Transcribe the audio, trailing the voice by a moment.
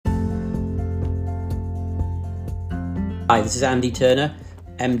Hi, this is Andy Turner,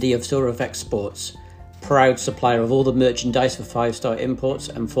 MD of Silver FX Sports, proud supplier of all the merchandise for 5-Star Imports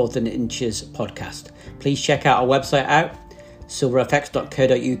and 4th and Inches podcast. Please check out our website out,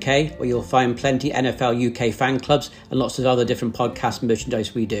 silverfx.co.uk, where you'll find plenty NFL UK fan clubs and lots of other different podcast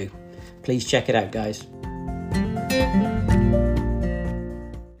merchandise we do. Please check it out, guys.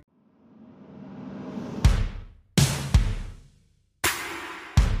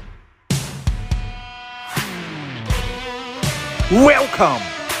 Welcome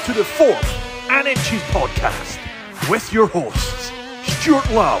to the 4th and Inches podcast with your hosts, Stuart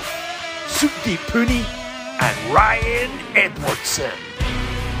Love, Suitdeep Pooney and Ryan Edwardson.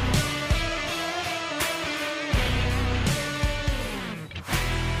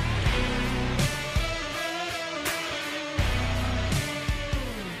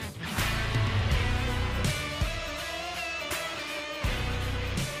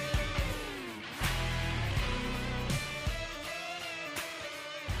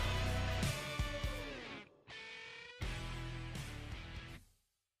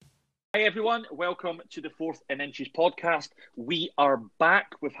 Hi everyone, welcome to the 4th and Inches podcast. We are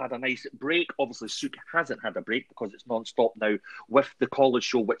back. We've had a nice break. Obviously, Suk hasn't had a break because it's non-stop now with the college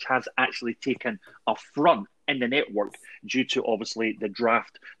show, which has actually taken a front in the network due to obviously the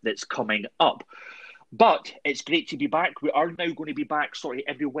draft that's coming up. But it's great to be back. We are now going to be back sort of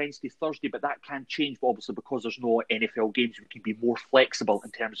every Wednesday, Thursday, but that can change, obviously, because there's no NFL games. We can be more flexible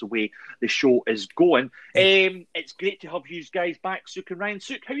in terms of the way the show is going. It's great to have you guys back, Suk and Ryan.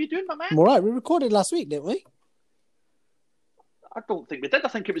 Suk, how are you doing, my man? I'm all right. We recorded last week, didn't we? I don't think we did. I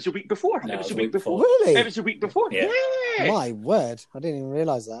think it was the week before. No, it was the week before. Really? It was the week before. Yeah. My word. I didn't even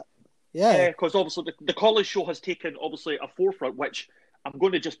realise that. Yeah. Because obviously the college show has taken, obviously, a forefront, which I'm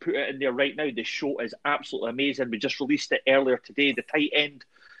going to just put it in there right now. The show is absolutely amazing. We just released it earlier today, the tight end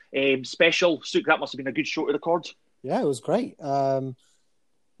special. Suk, that must have been a good show to record. Yeah, it was great. Went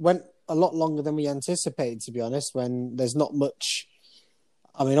a lot longer than we anticipated, to be honest, when there's not much.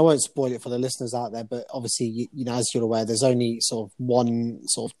 I mean, I won't spoil it for the listeners out there, but obviously, you know, as you're aware, there's only sort of one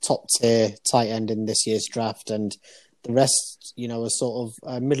sort of top tier tight end in this year's draft, and the rest, you know, are sort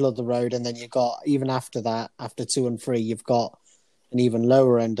of middle of the road. And then you've got, even after that, after 2 and 3, you've got an even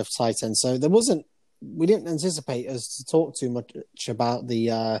lower end of tight end. So we didn't anticipate us to talk too much about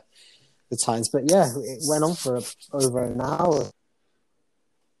the Titans, but yeah, it went on for over an hour.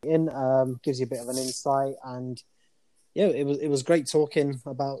 Gives you a bit of an insight, and yeah, it was great talking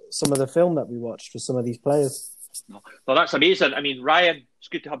about some of the film that we watched with some of these players. Well, that's amazing. I mean, Ryan, it's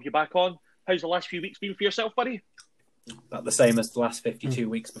good to have you back on. How's the last few weeks been for yourself, buddy? About the same as the last 52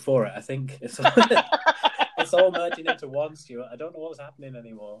 weeks before it, I think. It's all merging into one, Stuart. I don't know what's happening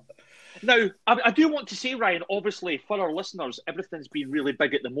anymore. Now, I do want to say, Ryan, obviously, for our listeners, everything's been really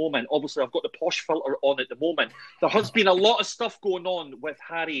big at the moment. Obviously, I've got the posh filter on at the moment. There has been a lot of stuff going on with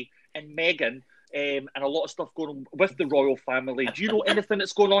Harry and Meghan, and a lot of stuff going on with the royal family. Do you know anything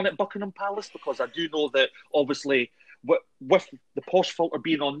that's going on at Buckingham Palace? Because I do know that, obviously, with the posh filter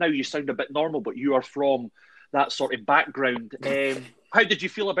being on now, you sound a bit normal, but you are from that sort of background. How did you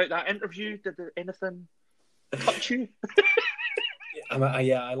feel about that interview? Did anything touch you?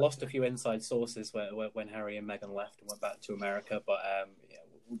 I lost a few inside sources when Harry and Meghan left and went back to America, but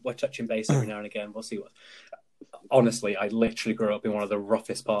we're touching base every now and again. We'll see what. Honestly, I literally grew up in one of the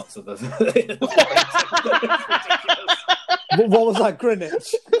roughest parts of the. What was that,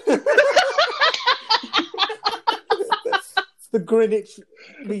 Greenwich? The Greenwich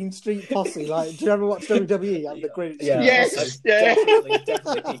Queen Street posse. Like, do you ever watch WWE at the Greenwich? Yeah, yes, definitely peak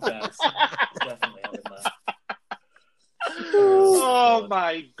that. Definitely having that. Oh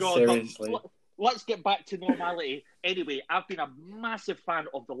my God! Seriously. Let's get back to normality. Anyway, I've been a massive fan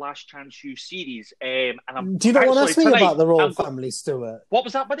of the Last Chance U series, and I'm. Do you not want to ask me tonight, about the royal family, Stuart? What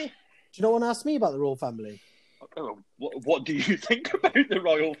was that, buddy? Do you not want to ask me about the royal family? What do you think about the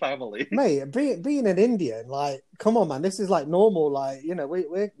royal family, mate? Being an Indian, like, come on, man, this is like normal. Like, you know,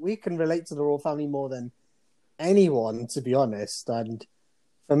 we can relate to the royal family more than anyone, to be honest. And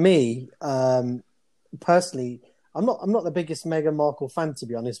for me, personally, I'm not the biggest Meghan Markle fan, to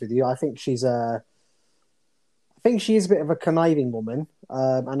be honest with you. I think she is a bit of a conniving woman,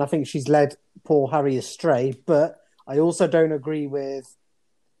 and I think she's led poor Harry astray. But I also don't agree with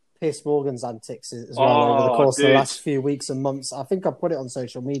Piers Morgan's antics as well over the course of the last few weeks and months. I think I put it on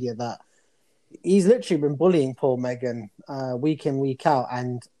social media that he's literally been bullying poor Meghan week in, week out,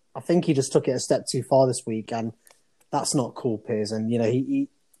 and I think he just took it a step too far this week, and that's not cool, Piers. And, you know, he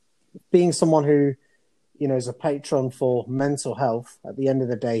being someone who, you know, is a patron for mental health, at the end of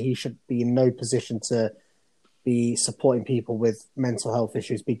the day, he should be in no position to be supporting people with mental health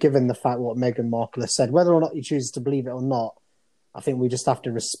issues. Be given the fact what Meghan Markle has said, whether or not he chooses to believe it or not, I think we just have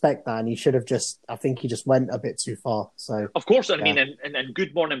to respect that. And he should have I think he just went a bit too far. So, of course, I mean, and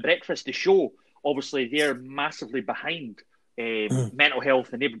Good Morning Breakfast, the show, obviously they're massively behind mental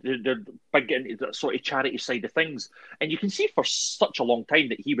health, and they're big into the sort of charity side of things. And you can see for such a long time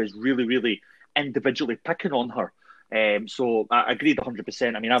that he was really, really individually picking on her. So I agreed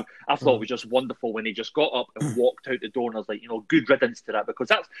 100%. I mean, I thought it was just wonderful when he just got up and walked out the door, and I was like, good riddance to that, because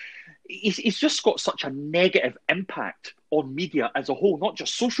he's just got such a negative impact on media as a whole, not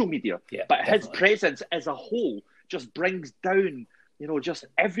just social media, but definitely. His presence as a whole just brings down, just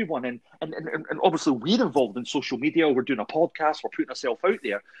everyone. And obviously we're involved in social media. We're doing a podcast. We're putting ourselves out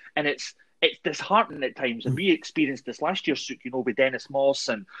there, and it's disheartening at times. And we experienced this last year, Suk, with Dennis Moss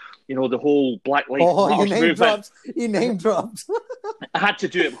and, the whole Black Lives Matter movement. You name dropped. I had to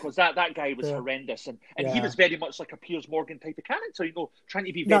do it because that guy was horrendous. And he was very much like a Piers Morgan type of character, trying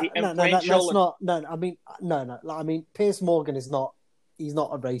to be very influential. I mean, Piers Morgan is not, he's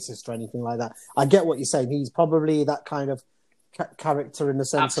not a racist or anything like that. I get what you're saying. He's probably that kind of character in the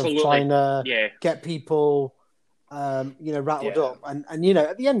sense of trying to get people, rattled up. And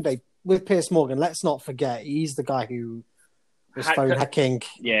at the end of the day, with Piers Morgan, let's not forget, he's the guy who was phone hacking.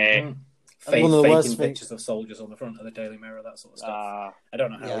 Yeah. Faking pictures of soldiers on the front of the Daily Mirror, that sort of stuff. I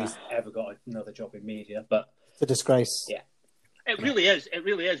don't know how he's ever got another job in media, but... It's a disgrace. Yeah. It really is. It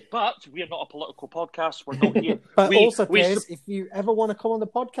really is. But we're not a political podcast. We're not here. But Piers, if you ever want to come on the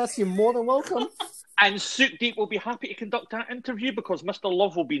podcast, you're more than welcome. And Sukhdeep will be happy to conduct that interview because Mr.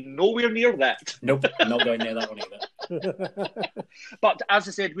 Love will be nowhere near that. Nope, not going near that one either. But as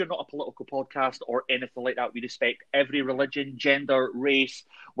I said, we're not a political podcast or anything like that. We respect every religion, gender, race,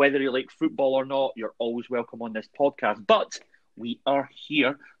 whether you like football or not. You're always welcome on this podcast. But we are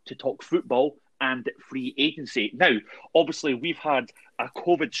here to talk football and free agency. Now, obviously, we've had a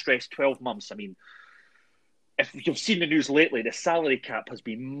COVID-stressed 12 months. I mean, if you've seen the news lately, the salary cap has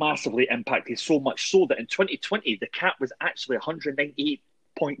been massively impacted, so much so that in 2020, the cap was actually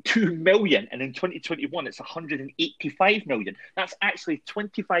 198.2 million, and in 2021, it's 185 million. That's actually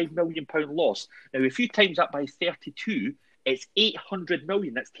 £25 million loss. Now, if you times that by 32, it's 800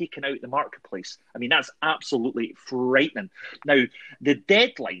 million that's taken out of the marketplace. I mean, that's absolutely frightening. Now, the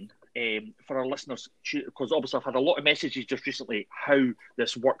deadline for our listeners, because obviously I've had a lot of messages just recently how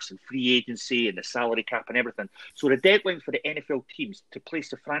this works in free agency and the salary cap and everything. So the deadline for the NFL teams to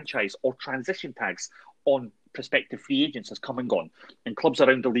place the franchise or transition tags on prospective free agents has come and gone, and clubs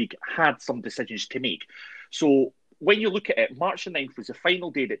around the league had some decisions to make. So when you look at it, March the 9th was the final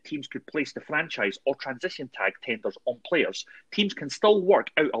day that teams could place the franchise or transition tag tenders on players. Teams can still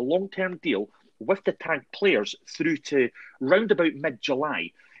work out a long-term deal with the tag players through to round about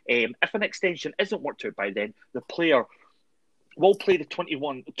mid-July. If an extension isn't worked out by then, the player will play the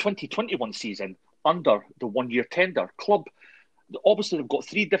 2021 season under the one-year tender. Club, obviously, they've got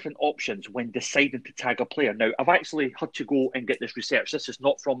three different options when deciding to tag a player. Now, I've actually had to go and get this research. This is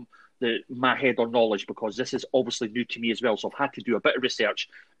not from my head or knowledge, because this is obviously new to me as well. So I've had to do a bit of research,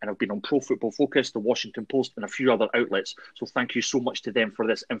 and I've been on Pro Football Focus, the Washington Post, and a few other outlets. So thank you so much to them for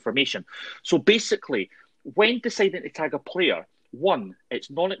this information. So basically, when deciding to tag a player, 1, it's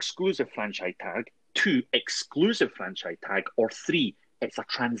non-exclusive franchise tag. 2, exclusive franchise tag. Or 3, it's a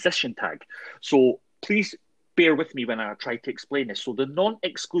transition tag. So please bear with me when I try to explain this. So the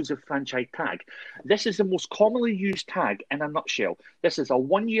non-exclusive franchise tag, this is the most commonly used tag in a nutshell. This is a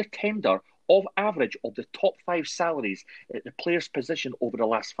one-year tender of average of the top 5 salaries at the player's position over the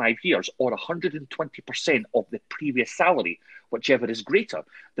last 5 years, or 120% of the previous salary, whichever is greater.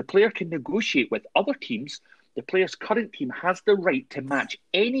 The player can negotiate with other teams. The player's current team has the right to match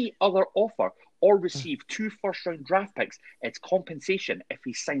any other offer or receive 2 first-round draft picks as compensation if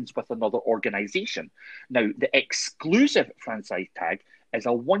he signs with another organisation. Now, the exclusive franchise tag is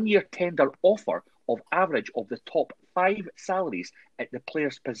a one-year tender offer of average of the top 5 salaries at the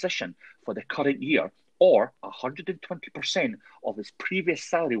player's position for the current year, or 120% of his previous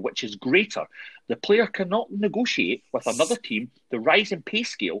salary, which is greater. The player cannot negotiate with another team the rise in pay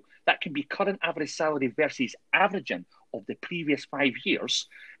scale that can be current average salary versus averaging of the previous 5 years,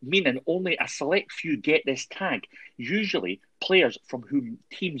 meaning only a select few get this tag. Usually, players from whom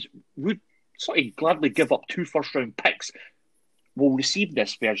teams would sort of gladly give up 2 first-round picks will receive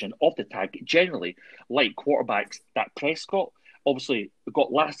this version of the tag, generally, like quarterbacks Dak Prescott. Obviously, we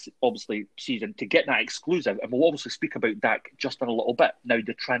got last season to get that exclusive, and we'll obviously speak about Dak just in a little bit. Now,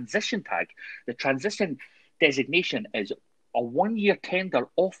 the transition tag, the transition designation is a one-year tender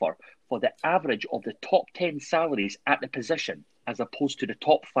offer for the average of the top 10 salaries at the position, as opposed to the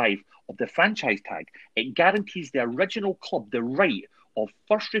top 5 of the franchise tag. It guarantees the original club the right of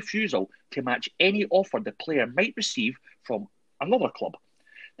first refusal to match any offer the player might receive from another club.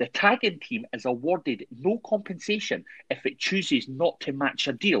 The tagging team is awarded no compensation if it chooses not to match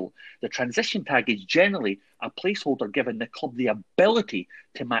a deal. The transition tag is generally a placeholder giving the club the ability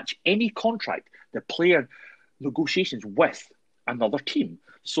to match any contract the player negotiations with another team.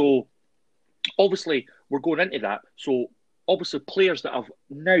 So obviously we're going into that. So obviously players that have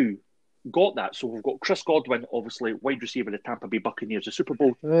now got that. So we've got Chris Godwin, obviously wide receiver of the Tampa Bay Buccaneers, the Super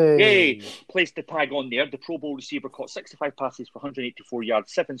Bowl. Hey. Yay! Placed the tag on there. The Pro Bowl receiver caught 65 passes for 184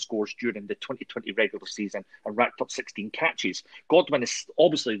 yards, 7 scores during the 2020 regular season and racked up 16 catches. Godwin is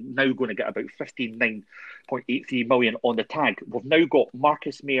obviously now going to get about $59.83 million on the tag. We've now got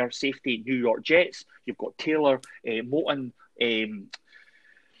Marcus Mayer, safety, New York Jets. You've got Taylor Moton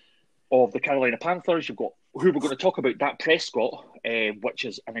of the Carolina Panthers. You've got who we're going to talk about, Dak Prescott, which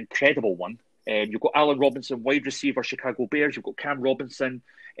is an incredible one. You've got Allen Robinson, wide receiver, Chicago Bears. You've got Cam Robinson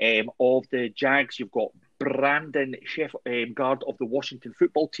of the Jags. You've got Brandon Guard of the Washington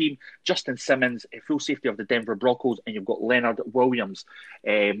football team. Justin Simmons, full safety of the Denver Broncos. And you've got Leonard Williams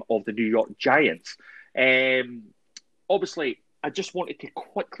of the New York Giants. Obviously, I just wanted to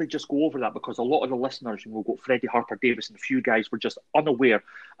quickly just go over that because a lot of the listeners, and we've got Freddie Harper Davis and a few guys, were just unaware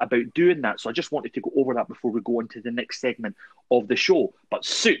about doing that. So I just wanted to go over that before we go into the next segment of the show. But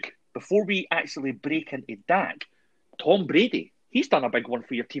Sook, before we actually break into Dak, Tom Brady, he's done a big one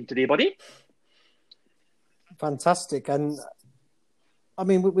for your team today, buddy. Fantastic. And I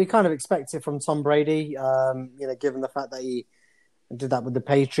mean, we kind of expect it from Tom Brady, given the fact that he did that with the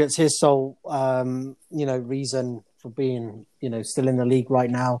Patriots. His sole, reason for being, still in the league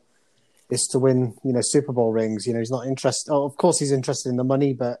right now is to win, Super Bowl rings. He's not interested. Oh, of course, he's interested in the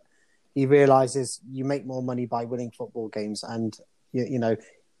money, but he realizes you make more money by winning football games. And,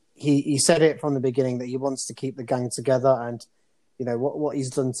 he said it from the beginning that he wants to keep the gang together. And, what he's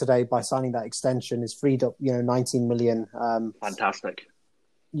done today by signing that extension is freed up, $19 million. Fantastic.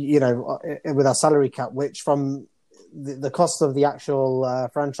 With our salary cap, which from the cost of the actual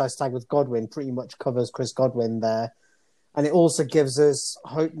franchise tag with Godwin pretty much covers Chris Godwin there. And it also gives us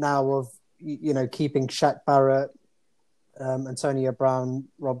hope now of, keeping Shaq Barrett, Antonio Brown,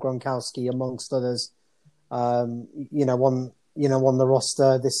 Rob Gronkowski, amongst others, on the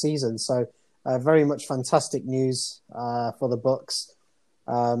roster this season. So very much fantastic news for the Bucs.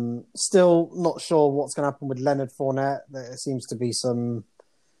 Still not sure what's going to happen with Leonard Fournette. There seems to be some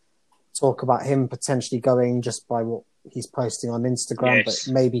talk about him potentially going just by what he's posting on Instagram, yes.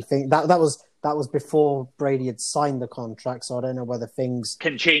 But maybe that was before Brady had signed the contract, so I don't know whether things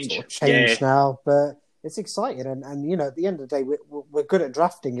can change now. But it's exciting, and at the end of the day, we're good at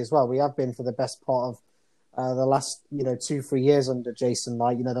drafting as well. We have been for the best part of the last 2-3 years under Jason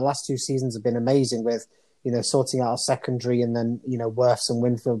Light. The last 2 seasons have been amazing with sorting out our secondary, and then Wirfs and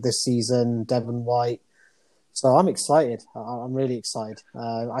Winfield this season, Devin White. So I'm excited. I'm really excited.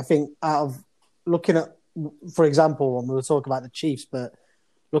 I think out of looking at, for example, when we were talking about the Chiefs, but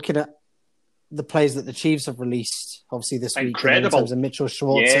looking at the players that the Chiefs have released, obviously this week, in terms of Mitchell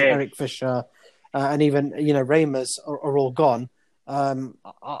Schwartz, and Eric Fisher, and even Ramers are all gone.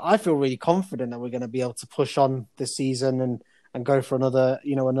 I feel really confident that we're going to be able to push on this season and go for another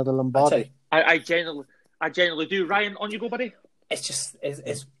Lombardi. I genuinely do. Ryan, on you go, buddy.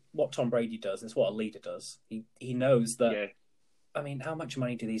 It's what Tom Brady does. It's what a leader does. He knows that. Yeah. I mean, how much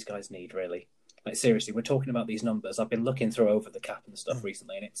money do these guys need, really? Like, seriously, we're talking about these numbers. I've been looking through over the cap and stuff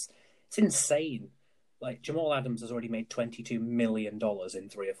recently, and it's insane. Like, Jamal Adams has already made $22 million in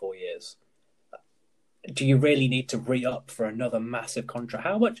 3 or 4 years. Do you really need to re-up for another massive contract?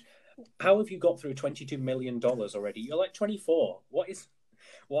 How have you got through $22 million already? You're like 24.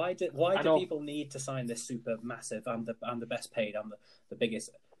 Why do people need to sign this super massive? I'm the best paid. I'm the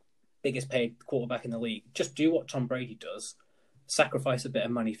biggest paid quarterback in the league. Just do what Tom Brady does. Sacrifice a bit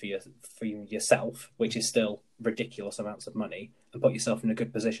of money for yourself, which is still ridiculous amounts of money, and put yourself in a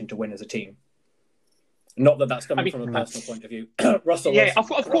good position to win as a team. Not that that's coming from a personal point of view. Russell. Yeah, of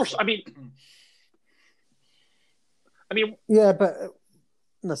course. I mean, yeah, but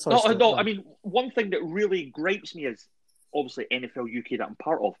no. I mean, one thing that really gripes me is obviously NFL UK that I'm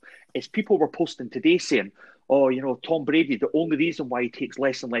part of is people were posting today saying, "Oh, Tom Brady. The only reason why he takes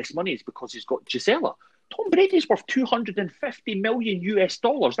less and less money is because he's got Gisela." Tom Brady's worth $250 million US.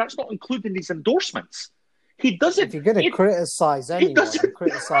 That's not including his endorsements. He doesn't. If you're going to criticize anyone,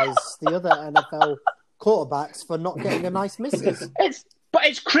 criticize the other NFL quarterbacks for not getting a nice missus. But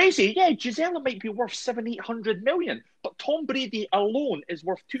it's crazy. Yeah, Gisela might be worth 700-800 million, but Tom Brady alone is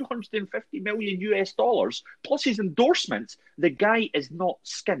worth 250 million US dollars plus his endorsements. The guy is not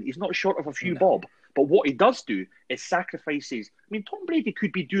skint. He's not short of a few bob. But what he does do is sacrifices. I mean, Tom Brady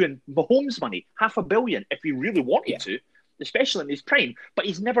could be doing Mahomes money, $500 million, if he really wanted to, especially in his prime. But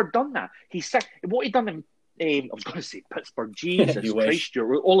he's never done that. What he done in I was going to say Pittsburgh. Jesus Christ,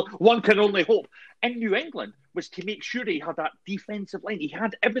 one can only hope. In New England was to make sure he had that defensive line. He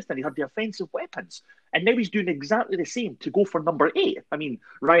had everything. He had the offensive weapons. And now he's doing exactly the same to go for number 8. I mean,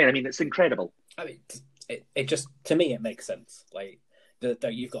 Ryan, it's incredible. I mean, it just, to me, it makes sense. Like,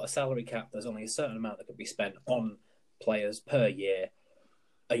 you've got a salary cap. There's only a certain amount that could be spent on players per year.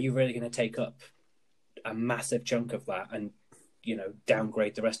 Are you really going to take up a massive chunk of that and,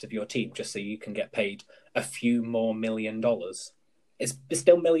 downgrade the rest of your team just so you can get paid a few more $1 million? It's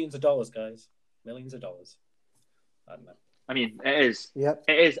still millions of dollars, guys. Millions of dollars. I don't know. I mean, it is. Yep.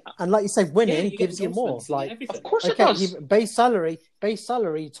 It is. And like you say, winning gives you more. Like, of course it does. Base salary.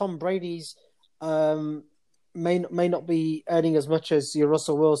 Tom Brady's may not be earning as much as your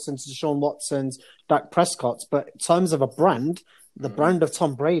Russell Wilson's, Deshaun Watson's, Dak Prescott's, but in terms of a brand, the brand of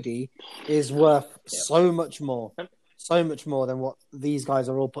Tom Brady is worth so much more. So much more than what these guys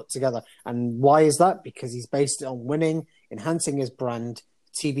are all put together. And why is that? Because he's based it on winning, enhancing his brand,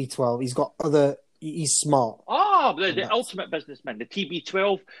 TB12. He's smart. The ultimate businessman, the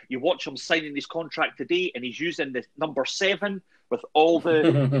TB12. You watch him signing his contract today, and he's using the number 7 with all the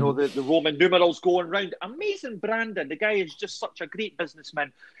the Roman numerals going round. Amazing branding. The guy is just such a great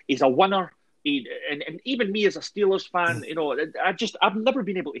businessman. He's a winner. And even me as a Steelers fan, I've never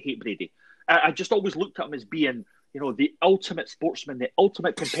been able to hate Brady. I just always looked at him as being, the ultimate sportsman, the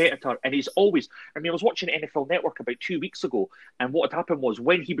ultimate competitor. And he's always, I was watching NFL Network about 2 weeks ago, and what had happened was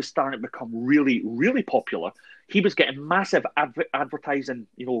when he was starting to become really, really popular, he was getting massive advertising,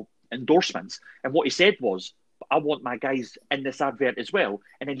 endorsements. And what he said was, I want my guys in this advert as well.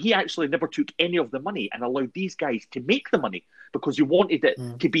 And then he actually never took any of the money and allowed these guys to make the money because he wanted it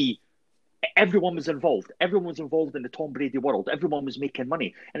to be, everyone was involved. Everyone was involved in the Tom Brady world. Everyone was making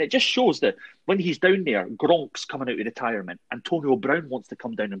money. And it just shows that when he's down there, Gronk's coming out of retirement. Antonio Brown wants to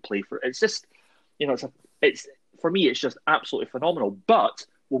come down and play for it. It's just, it's for me, it's just absolutely phenomenal. But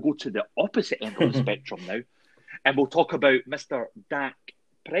we'll go to the opposite end of the spectrum now. And we'll talk about Mr. Dak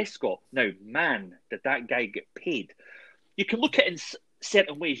Prescott. Now, man, did that guy get paid. You can look at it in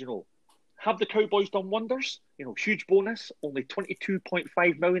certain ways, Have the Cowboys done wonders? Huge bonus, only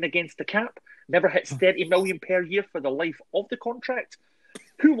 $22.5 million against the cap. Never hits $30 million per year for the life of the contract.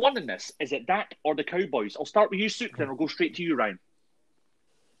 Who won in this? Is it Dak or the Cowboys? I'll start with you, Suk, then I'll go straight to you, Ryan.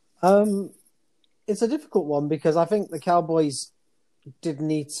 It's a difficult one because I think the Cowboys did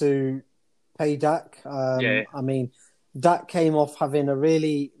need to pay Dak. Dak came off having a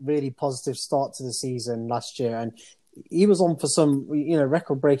really, really positive start to the season last year, and he was on for some,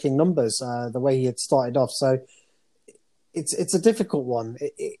 record-breaking numbers the way he had started off. So it's a difficult one.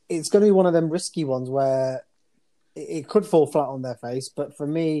 It's going to be one of them risky ones where it could fall flat on their face. But for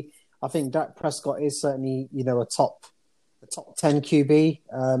me, I think Dak Prescott is certainly, a top 10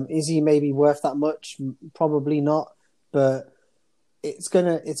 QB. Is he maybe worth that much? Probably not. But it's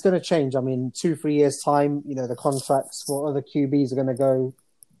gonna change. 2-3 years time, the contracts for other QBs are going to go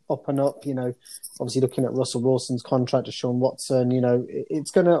up and up, obviously looking at Russell Wilson's contract to Deshaun Watson,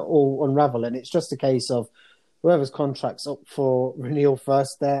 it's going to all unravel. And it's just a case of whoever's contract's up for renewal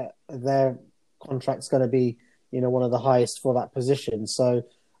first, their contract's going to be, one of the highest for that position. So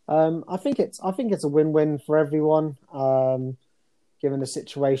I think it's a win-win for everyone, given the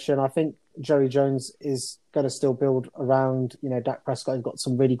situation. I think Jerry Jones is going to still build around, Dak Prescott. He's got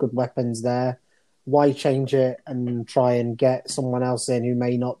some really good weapons there. Why change it and try and get someone else in who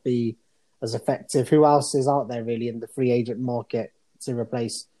may not be as effective? Who else is out there really in the free agent market to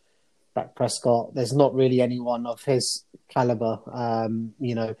replace Dak Prescott? There's not really anyone of his caliber,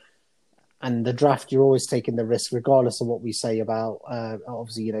 and the draft, you're always taking the risk regardless of what we say about,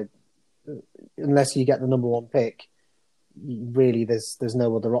 obviously, unless you get the number 1 pick, really there's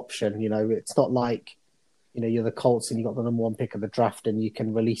no other option. It's not like, you're the Colts and you got the number 1 pick of the draft and you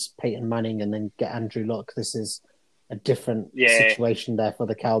can release Peyton Manning and then get Andrew Luck. This is a different situation there for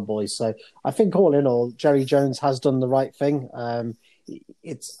the Cowboys. So I think all in all, Jerry Jones has done the right thing.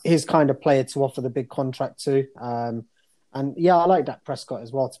 It's his kind of player to offer the big contract to. And I like Dak Prescott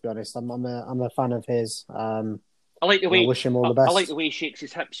as well, to be honest. I'm a fan of his. I like the way. I wish him all the best. I like the way he shakes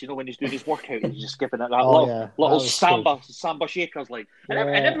his hips. When he's doing his workout, he's just giving it that little samba shakers, like. And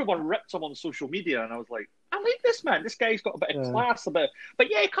everyone ripped him on social media, and I was like, I like this man. This guy's got a bit of class, but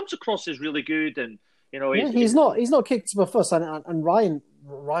he comes across as really good, and He's not kicked to a fuss, and Ryan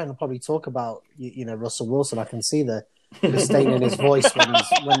will probably talk about Russell Wilson. I can see the disdain in his voice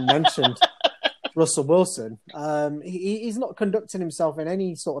when mentioned Russell Wilson. He's not conducting himself in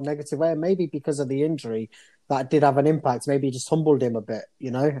any sort of negative way, and maybe because of the injury that did have an impact. Maybe it just humbled him a bit,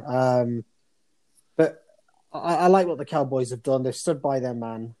 But I like what the Cowboys have done. They've stood by their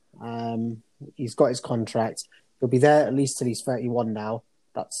man. He's got his contract. He'll be there at least till he's 31 now.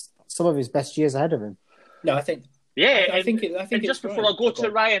 That's some of his best years ahead of him. No, I think. Yeah, I think just before I go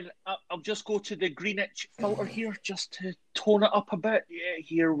to Ryan, I'll just go to the Greenwich filter here just to tone it up a bit. Yeah,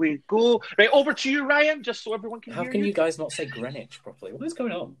 here we go. Right, over to you, Ryan, just so everyone can hear you. How can you guys not say Greenwich properly? What is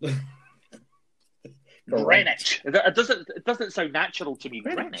going on? Greenwich. It doesn't sound natural to me.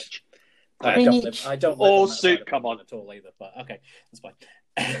 Greenwich. I don't. Oh, suit, come on at all either. But okay, that's fine.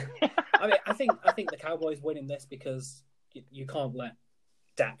 I think the Cowboys winning this because you can't let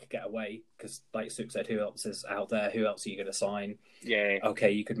Dak get away because, like Suk said, who else is out there? Who else are you going to sign? Yeah.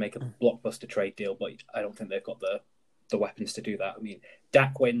 Okay, you could make a blockbuster trade deal, but I don't think they've got the weapons to do that. I mean,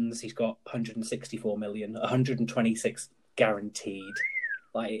 Dak wins. He's got 164 million, 126 guaranteed.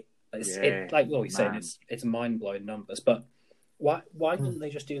 Like like what we're saying, it's mind blowing numbers. But why didn't they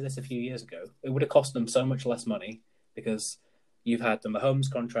just do this a few years ago? It would have cost them so much less money because you've had the Mahomes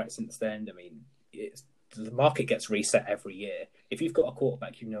contract since then. I mean, the market gets reset every year. If you've got a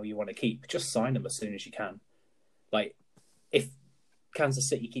quarterback you want to keep, just sign them as soon as you can. Like, if Kansas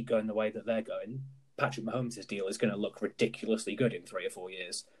City keep going the way that they're going, Patrick Mahomes' deal is going to look ridiculously good in 3 or 4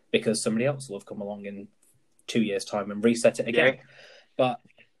 years because somebody else will have come along in 2 years' time and reset it again. Yeah. But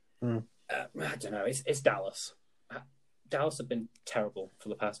I don't know. It's Dallas. Dallas have been terrible for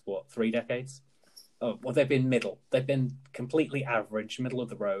the past, 3 decades? Oh, well, they've been middle. They've been completely average, middle of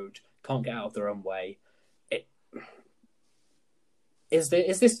the road, can't get out of their own way. Is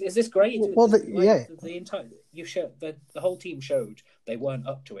this great? Well, the entire the whole team showed they weren't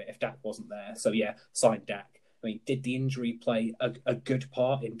up to it if Dak wasn't there. So yeah, sign Dak. I mean, did the injury play a good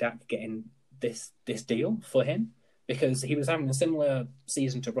part in Dak getting this deal for him? Because he was having a similar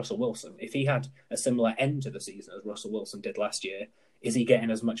season to Russell Wilson. If he had a similar end to the season as Russell Wilson did last year, is he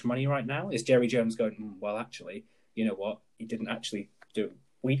getting as much money right now? Is Jerry Jones going, well, actually, you know what? He didn't actually do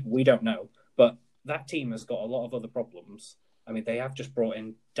it. We don't know. But that team has got a lot of other problems. I mean, they have just brought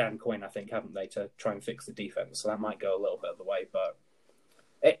in Dan Quinn, I think, haven't they, to try and fix the defense. So that might go a little bit of the way, but...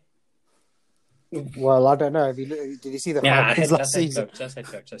 Well, I don't know. Did you see the Falcons last season? That's head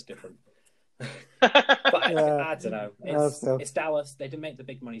coach. That's different. But I don't know. It's Dallas. They didn't make the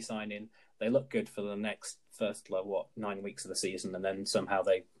big money signing. They look good for the first 9 weeks of the season, and then somehow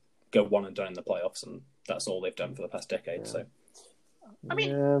they go one and done in the playoffs, and that's all they've done for the past decade. Yeah. So, I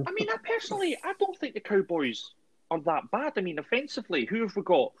personally, I don't think the Cowboys are that bad. I mean, offensively, who have we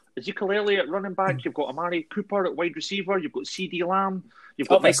got? Ezekiel Elliott at running back. You've got Amari Cooper at wide receiver. You've got CeeDee Lamb. You've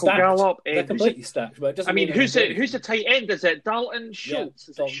got Michael Gallup. They're completely stacked. But it doesn't who's the tight end? Is it Dalton Schultz?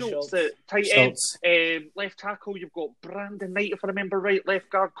 Yeah, Schultz, the tight end? Left tackle. You've got Brandon Knight, if I remember right. Left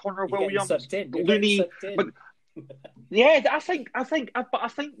guard Connor Williams. Looney. Yeah, I think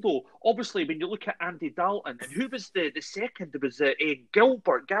though, obviously, when you look at Andy Dalton and who was the second, was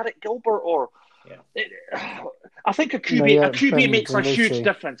Garrett Gilbert, or I think a QB makes a huge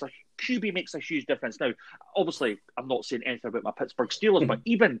difference. A QB makes a huge difference. Now, obviously, I'm not saying anything about my Pittsburgh Steelers, but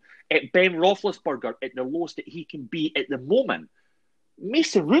even at Ben Roethlisberger at the lowest that he can be at the moment,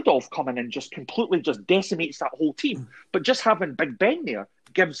 Mason Rudolph coming in just completely decimates that whole team. But just having Big Ben there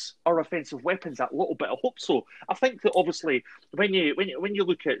gives our offensive weapons that little bit of hope. So I think that obviously when you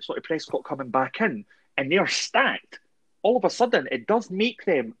look at sort of Prescott coming back in and they're stacked, all of a sudden it does make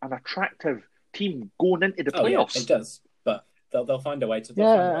them an attractive team going into the playoffs. Yeah, it does, but they'll find a way to.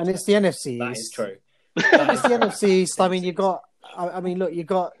 Yeah, and it's the NFC. That is true. It's the NFC East. I mean, you got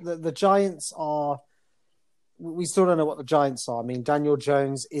the Giants are. We still don't know what the Giants are. I mean, Daniel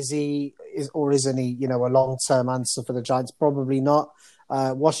Jones, isn't he? A long-term answer for the Giants? Probably not.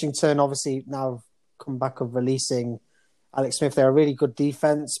 Washington, obviously, now come back of releasing Alex Smith. They're a really good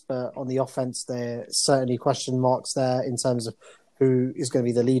defense, but on the offense, there are certainly question marks there in terms of who is going to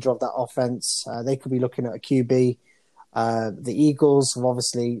be the leader of that offense. They could be looking at a QB. The Eagles have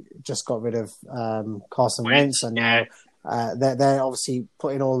obviously just got rid of Carson Wentz, and now they're obviously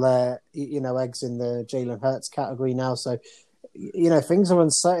putting all their eggs in the Jalen Hurts category now. So things are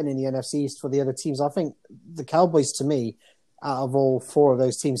uncertain in the NFC East for the other teams. I think the Cowboys, to me, out of all 4 of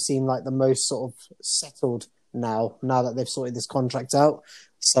those teams, seem like the most sort of settled now that they've sorted this contract out.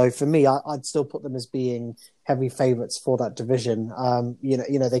 So for me, I'd still put them as being heavy favourites for that division.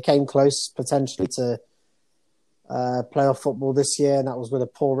 They came close potentially to playoff football this year, and that was with a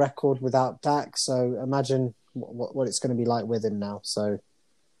poor record without Dak. So imagine what it's going to be like with him now. So.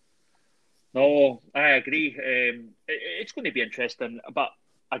 No, I agree. It's going to be interesting, but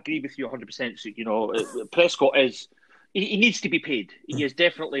I agree with you 100%. So, you know, Prescott he needs to be paid. He is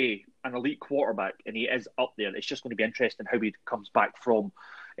definitely an elite quarterback, and he is up there. It's just going to be interesting how he comes back from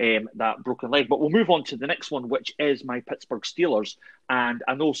that broken leg. But we'll move on to the next one, which is my Pittsburgh Steelers. And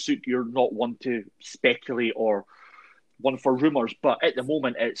I know, Suk, you're not one to speculate or one for rumours, but at the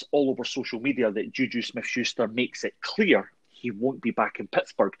moment it's all over social media that Juju Smith-Schuster makes it clear he won't be back in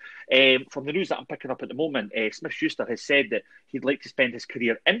Pittsburgh. From the news that I'm picking up at the moment, Smith-Schuster has said that he'd like to spend his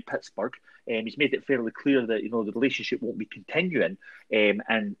career in Pittsburgh. He's made it fairly clear that, you know, the relationship won't be continuing,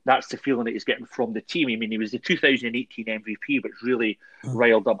 and that's the feeling that he's getting from the team. I mean, he was the 2018 MVP, which really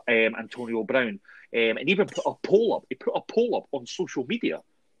riled up Antonio Brown, and even put a poll up. He put a poll up on social media,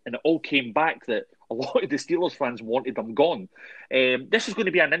 and it all came back that a lot of the Steelers fans wanted him gone. This is going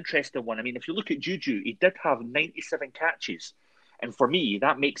to be an interesting one. I mean, if you look at Juju, he did have 97 catches. And for me,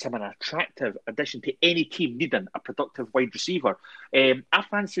 that makes him an attractive addition to any team needing a productive wide receiver. I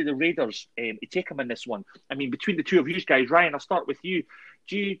fancy the Raiders to take him in this one. I mean, between the two of you guys, Ryan, I'll start with you.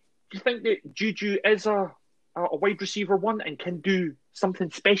 Do you think that Juju is a wide receiver one and can do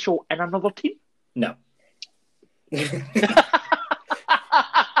something special in another team? No.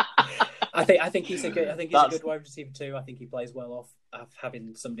 I think he's a good wide receiver too. I think he plays well off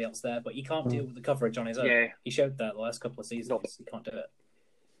having somebody else there, but he can't deal with the coverage on his own. Yeah. He showed that the last couple of seasons. No. He can't do it.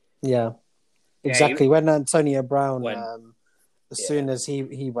 Yeah, exactly. When Antonio Brown, soon as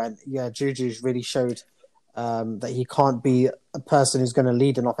he went, Juju's really showed that he can't be a person who's going to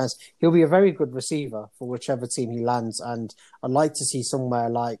lead an offense. He'll be a very good receiver for whichever team he lands, and I'd like to see somewhere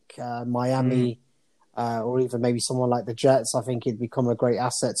like Miami. Or even maybe someone like the Jets. I think he'd become a great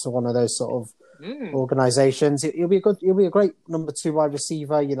asset to one of those sort of organizations. He'll be a great number 2 wide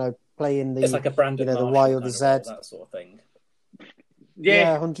receiver. You know, playing it's like a Brandon the Y or the Z, that sort of thing.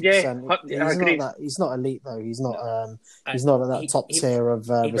 Yeah, 100%. He's not elite though. He's not. He's not at that top tier of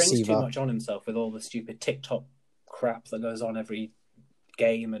receiver. He brings too much on himself with all the stupid TikTok crap that goes on every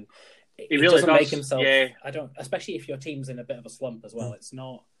game, and he really doesn't make himself. Yeah. Especially if your team's in a bit of a slump as well. It's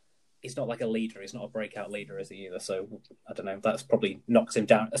not. He's not like a leader. He's not a breakout leader, is he either? So I don't know. That's probably knocks him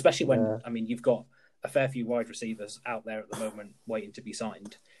down, especially when I mean you've got a fair few wide receivers out there at the moment waiting to be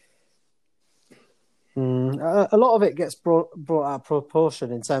signed. A lot of it gets brought out of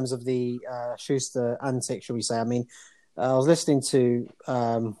proportion in terms of the Schuster antics, shall we say? I mean, I was listening to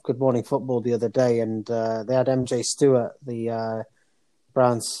Good Morning Football the other day, and they had MJ Stewart, the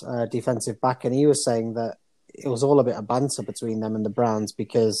Browns defensive back, and he was saying that it was all a bit of banter between them and the Browns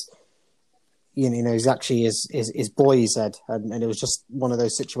because. You know, he's actually his boy, he said, and it was just one of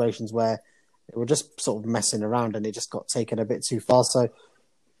those situations where they were just sort of messing around and it just got taken a bit too far. So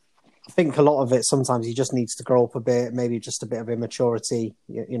I think a lot of it, sometimes he just needs to grow up a bit, maybe just a bit of immaturity,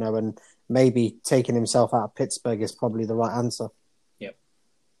 you know, and maybe taking himself out of Pittsburgh is probably the right answer. Yep.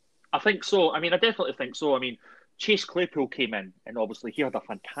 I think so. I mean, I definitely think so. I mean, Chase Claypool came in and obviously he had a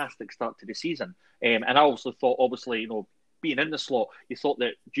fantastic start to the season. And I also thought, obviously, you know, being in the slot, you thought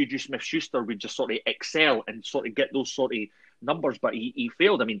that Juju Smith-Schuster would just sort of excel and sort of get those sort of numbers, but he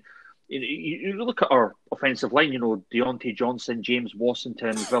failed. I mean, you look at our offensive line, you know, Deontay Johnson, James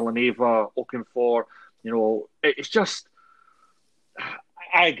Washington, Villanueva, Okafor, you know, it's just,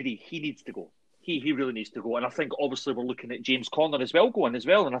 I agree, he needs to go. He really needs to go. And I think obviously we're looking at James Conner as well going as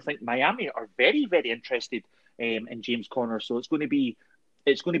well. And I think Miami are very, very interested in James Conner. So it's going to be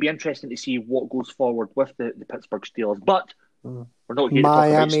interesting to see what goes forward with the Pittsburgh Steelers. But we're not here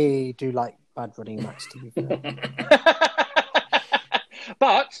Miami do like bad running backs, to be fair.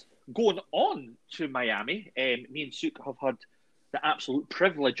 But going on to Miami, me and Suk have had the absolute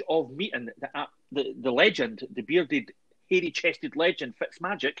privilege of meeting the legend, the bearded, hairy-chested legend,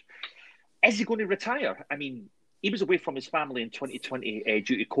 Fitzmagic. Is he going to retire? I mean, he was away from his family in 2020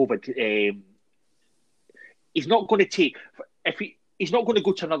 due to COVID. He's not going to take... He's not going to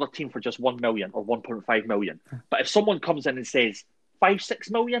go to another team for just 1 million or 1.5 million. But if someone comes in and says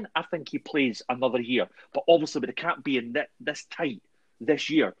 5-6 million, I think he plays another year. But obviously, with the cap being this tight this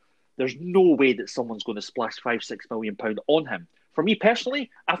year, there's no way that someone's going to splash £5-6 million on him. For me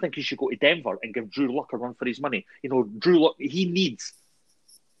personally, I think he should go to Denver and give Drew Lock a run for his money. You know, Drew Lock, he needs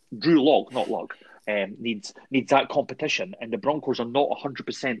Drew Lock, not Lock. Needs that competition, and the Broncos are not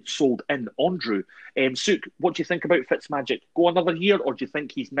 100% sold in on Drew. Suk, what do you think about Fitzmagic? Go another year, or do you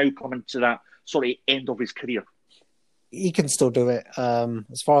think he's now coming to that sort of end of his career? He can still do it.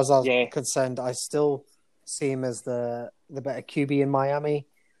 As far as I'm concerned, I still see him as the better QB in Miami.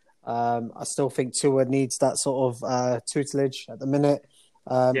 I still think Tua needs that sort of tutelage at the minute.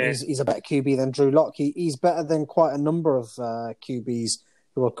 He's a better QB than Drew Lock. He's better than quite a number of QBs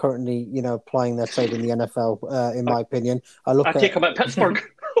who are currently, plying their trade in the NFL. In my opinion, I take him at Pittsburgh.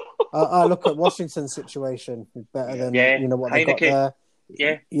 I look at Washington's situation better than what they got there.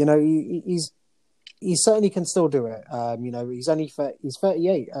 Yeah, he certainly can still do it. He's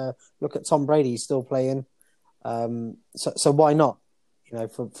 38. Look at Tom Brady; he's still playing. So why not?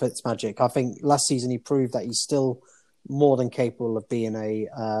 For Fitzmagic, I think last season he proved that he's still more than capable of being a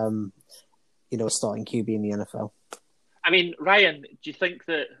starting QB in the NFL. I mean, Ryan, do you think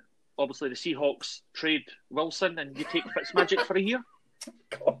that obviously the Seahawks trade Wilson and you take Fitzmagic for a year?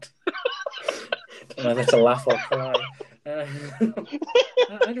 God. Whether to laugh or cry.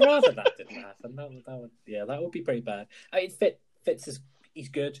 I'd rather that didn't happen. That would be pretty bad. I mean, Fitz he's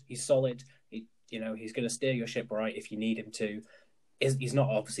good. He's solid. He's going to steer your ship right if you need him to. He's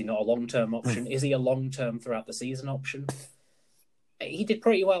obviously not a long-term option. Is he a long-term throughout the season option? He did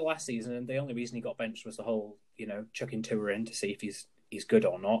pretty well last season, and the only reason he got benched was the whole, chucking Tua in to see if he's good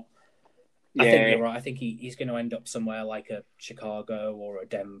or not. Yeah. I think you're right. I think he's going to end up somewhere like a Chicago or a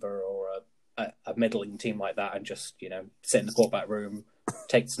Denver or a middling team like that, and just sit in the quarterback room,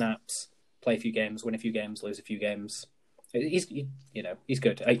 take snaps, play a few games, win a few games, lose a few games. He's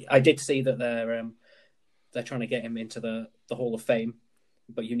good. I did see that they're trying to get him into the Hall of Fame,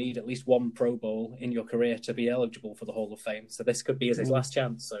 but you need at least one Pro Bowl in your career to be eligible for the Hall of Fame. So this could be his last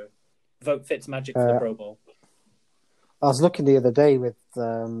chance. So vote Fitzmagic for the Pro Bowl. I was looking the other day with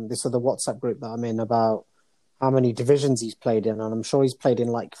this other WhatsApp group that I'm in about how many divisions he's played in, and I'm sure he's played in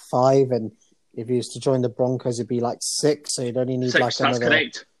like 5. And if he was to join the Broncos, it'd be like 6. So you'd only need 6, like another.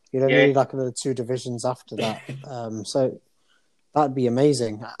 Correct. You'd only need like another 2 divisions after that. So that'd be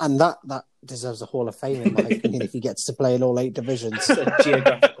amazing, and that deserves a Hall of Fame in my opinion if he gets to play in all 8 divisions. A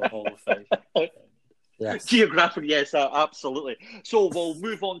geographical Hall of Fame. Yes. Geographical, yes, absolutely. So we'll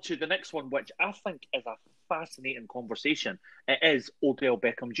move on to the next one, which I think is a fascinating conversation. It is Odell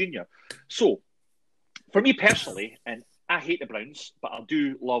Beckham Jr. So, for me personally, and I hate the Browns, but I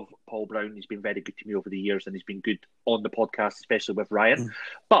do love Paul Brown. He's been very good to me over the years, and he's been good on the podcast, especially with Ryan.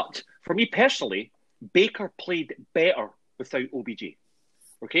 But for me personally, Baker played better without OBJ.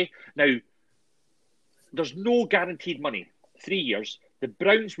 Okay? Now, there's no guaranteed money. 3 years. The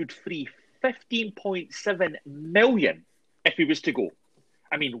Browns would free $15.7 million if he was to go.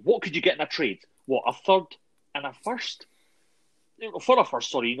 I mean, what could you get in a trade? What, a third and a first? For a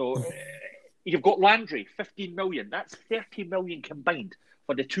first, sorry, you've got Landry, $15 million. That's $30 million combined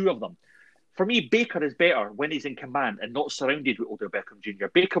for the 2 of them. For me, Baker is better when he's in command and not surrounded with Odell Beckham Jr.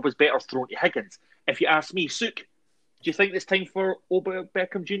 Baker was better thrown to Higgins. If you ask me, Sook, do you think it's time for Odell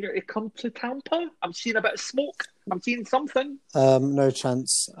Beckham Jr. to come to Tampa? I'm seeing a bit of smoke. I'm seeing something. No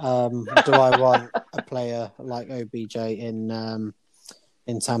chance. Do I want a player like OBJ in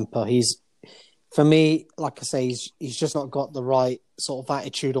Tampa? For me, like I say, he's just not got the right sort of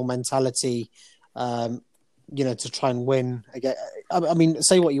attitude or mentality, to try and win again. I mean,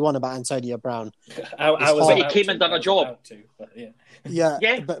 say what you want about Antonio Brown. He came and done a job.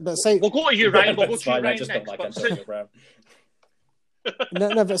 Yeah. But say we'll go to you, Ryan. We'll go to you, Ryan. I just don't like Antonio Brown.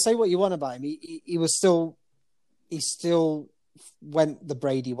 No, but say what you want about him. He still went the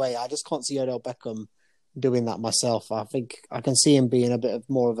Brady way. I just can't see Odell Beckham doing that myself. I think I can see him being a bit of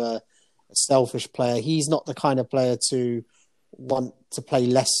more of a selfish player. He's not the kind of player to want to play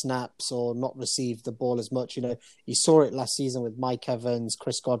less snaps or not receive the ball as much. You saw it last season with Mike Evans,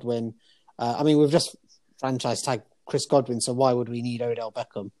 Chris Godwin. We've just franchise tagged Chris Godwin, so why would we need Odell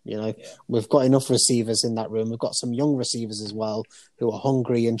Beckham? We've got enough receivers in that room. We've got some young receivers as well who are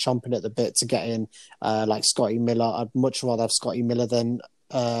hungry and chomping at the bit to get in, like Scotty Miller. I'd much rather have Scotty Miller than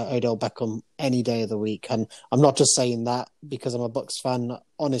Odell Beckham any day of the week. And I'm not just saying that because I'm a Bucks fan.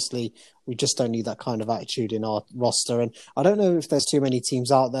 Honestly, we just don't need that kind of attitude in our roster. And I don't know if there's too many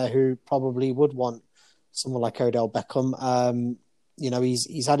teams out there who probably would want someone like Odell Beckham.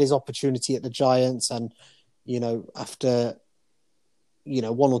 He's had his opportunity at the Giants, and after 1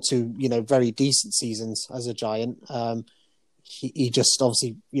 or 2 very decent seasons as a Giant, he just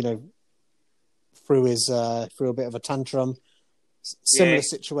obviously threw a bit of a tantrum. Similar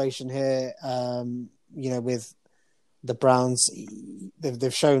situation here, with the Browns.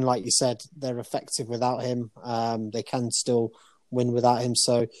 They've shown, like you said, they're effective without him. They can still win without him.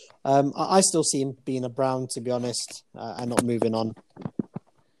 So I still see him being a Brown, to be honest, and not moving on.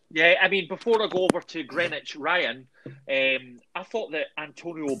 Yeah, I mean, before I go over to Greenwich, Ryan, I thought that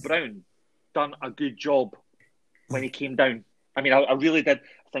Antonio Brown done a good job when he came down. I mean, I really did.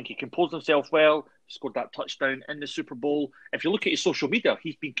 I think he composed himself well. He scored that touchdown in the Super Bowl. If you look at his social media,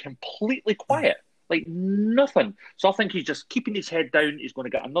 he's been completely quiet, like nothing. So I think he's just keeping his head down. He's going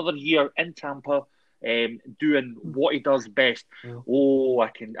to get another year in Tampa, doing what he does best. Oh, I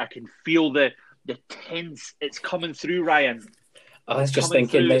can feel the tense. It's coming through, Ryan. I was just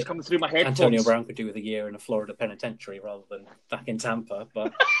thinking it's coming through my head. Antonio Brown could do with a year in a Florida penitentiary rather than back in Tampa,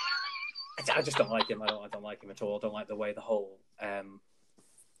 but I just don't like him. I don't like him at all. I don't like the way the whole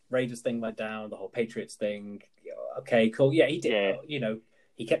Raiders thing went down, the whole Patriots thing. Okay, cool. Yeah, he did. Yeah. You know,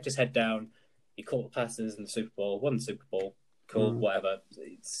 he kept his head down. He caught the passes in the Super Bowl, won the Super Bowl. Cool, whatever.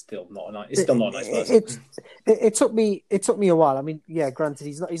 It's still not a nice. It's still not a nice person. It took me a while. I mean, yeah, granted,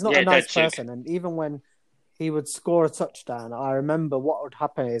 he's not a nice person, and even when he would score a touchdown, I remember what would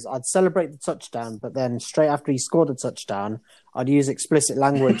happen is I'd celebrate the touchdown, but then straight after he scored a touchdown, I'd use explicit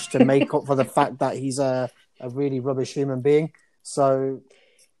language to make up for the fact that he's a really rubbish human being. So,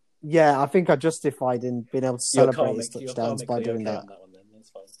 yeah, I think I justified in being able to celebrate his touchdowns by doing that.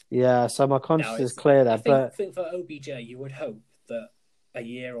 Yeah, so my conscience is clear there. I think for OBJ, you would hope that a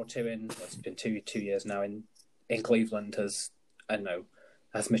year or two in, it's been two years now in Cleveland has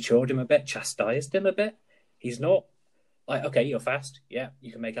matured him a bit, chastised him a bit. He's not like, okay, you're fast. Yeah,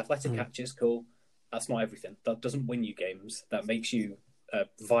 you can make athletic catches. Cool. That's not everything. That doesn't win you games. That makes you a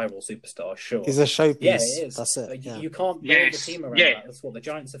viral superstar, sure. He's a showpiece. Yeah, it is. That's it. Yeah. You can't build the team around that. That's what the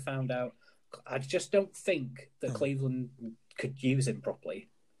Giants have found out. I just don't think that Cleveland could use him properly.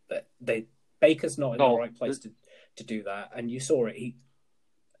 That Baker's not in the right place to do that. And you saw it.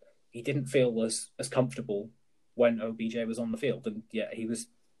 He didn't feel as comfortable when OBJ was on the field. And yeah, he was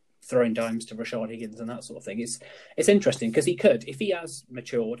throwing dimes to Rashad Higgins and that sort of thing. It's interesting because he could, if he has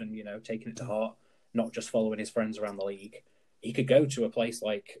matured and, taken it to heart, not just following his friends around the league, he could go to a place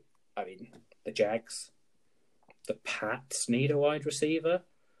like, the Jags, the Pats need a wide receiver.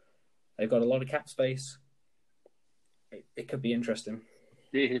 They've got a lot of cap space. It could be interesting.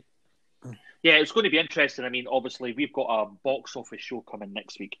 Yeah, it's going to be interesting. I mean, obviously, we've got a box office show coming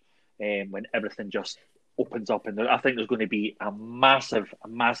next week when everything just opens up, and I think there's going to be a massive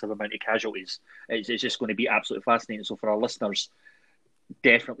amount of casualties. It's just going to be absolutely fascinating. So for our listeners,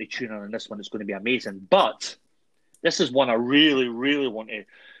 definitely tune in on this one. It's going to be amazing. But this is one I really, really want to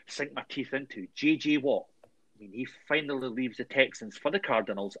sink my teeth into. J.J. Watt. I mean, he finally leaves the Texans for the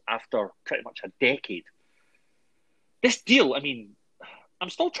Cardinals after pretty much a decade. This deal, I mean, I'm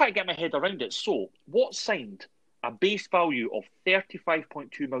still trying to get my head around it. So, Watt signed a base value of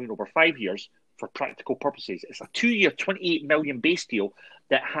 $35.2 million over 5 years. For practical purposes, it's a 2-year, $28 million base deal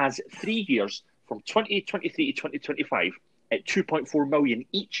that has 3 years from 2023 to 2025 at $2.4 million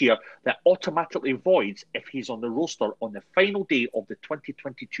each year that automatically voids if he's on the roster on the final day of the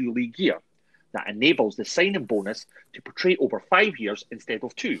 2022 league year. That enables the signing bonus to portray over 5 years instead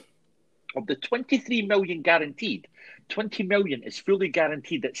of 2. Of the $23 million guaranteed, $20 million is fully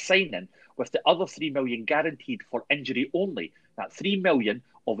guaranteed at signing, with the other $3 million guaranteed for injury only. That $3 million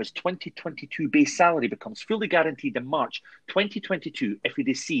of his 2022 base salary becomes fully guaranteed in March 2022 if he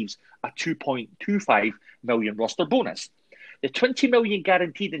receives a $2.25 million roster bonus. The $20 million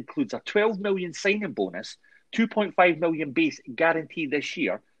guaranteed includes a $12 million signing bonus, $2.5 million base guaranteed this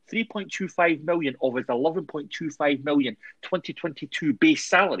year, $3.25 million of his $11.25 million 2022 base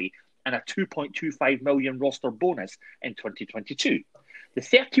salary, and a $2.25 million roster bonus in 2022. The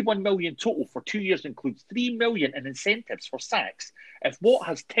 $31 million total for 2 years includes $3 million in incentives for sacks. If Watt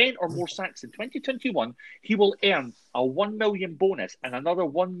has 10 or more sacks in 2021, he will earn a $1 million bonus, and another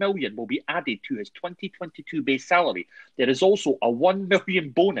 $1 million will be added to his 2022 base salary. There is also a $1 million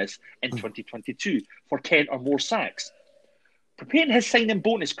bonus in 2022 for 10 or more sacks. Preparing his signing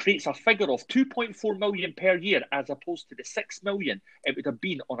bonus creates a figure of $2.4 million per year as opposed to the $6 million it would have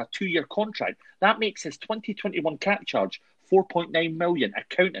been on a 2-year contract. That makes his 2021 cap charge $4.9 million,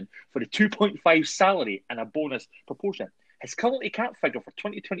 accounting for the 2.5 salary and a bonus proportion. His currently cap figure for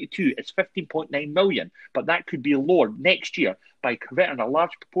 2022 is $15.9 million, but that could be lowered next year by converting a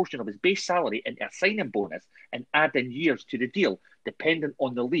large proportion of his base salary into a signing bonus and adding years to the deal, depending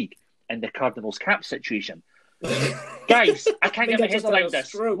on the league and the Cardinals' cap situation. Guys, I can't get my head around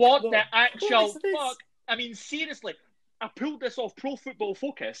this. What the actual fuck? I mean, seriously, I pulled this off Pro Football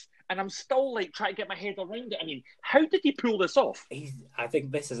Focus, and I'm still trying to get my head around it. I mean, how did he pull this off? I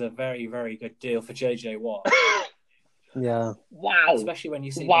think this is a very, very good deal for JJ Watt. Yeah. Wow. Especially when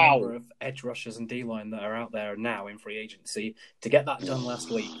you see the number of edge rushers and D-line that are out there now in free agency. To get that done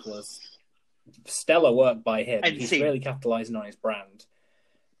last week was stellar work by him. And he's really capitalising on his brand.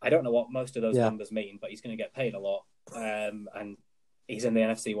 I don't know what most of those numbers mean, but he's going to get paid a lot. And he's in the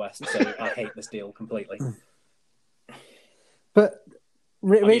NFC West, so I hate this deal completely. But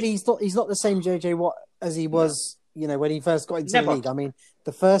really, he's not the same JJ Watt as he was, when he first got into the league. I mean,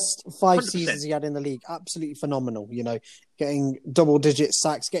 the first 5 100%. seasons he had in the league, absolutely phenomenal. Getting double-digit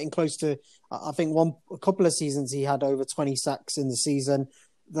sacks, getting close to, I think a couple of seasons he had over 20 sacks in the season.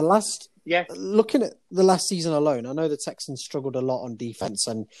 Looking at the last season alone, I know the Texans struggled a lot on defense,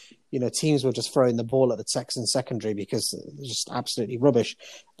 and teams were just throwing the ball at the Texans secondary because they're just absolutely rubbish.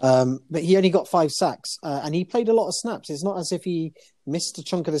 But he only got 5 sacks, and he played a lot of snaps. It's not as if he missed a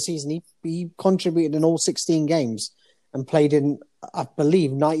chunk of the season. He contributed in all 16 games and played in, I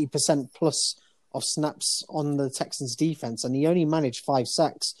believe, 90% plus of snaps on the Texans defense, and he only managed 5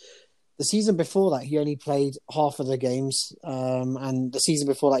 sacks. The season before that, he only played half of the games, and the season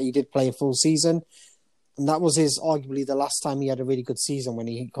before that, he did play a full season. And that was arguably the last time he had a really good season, when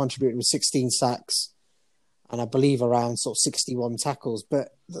he contributed with 16 sacks and I believe around sort of 61 tackles. But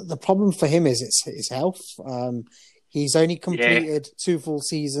the problem for him is his health. He's only completed 2 full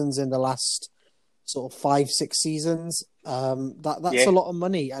seasons in the last sort of 5-6 seasons. That's a lot of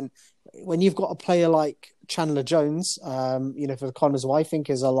money. And when you've got a player like Chandler Jones, for the Connors, who I think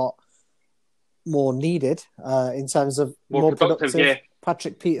is a lot more needed in terms of more productive.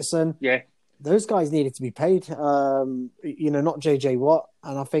 Patrick Peterson, those guys needed to be paid. Not JJ Watt.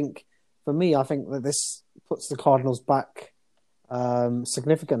 And I think that this puts the Cardinals back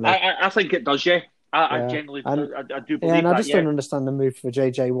significantly. I think it does. I genuinely I do believe and that. I just don't understand the move for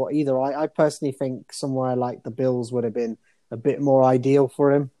JJ Watt either. I personally think somewhere like the Bills would have been a bit more ideal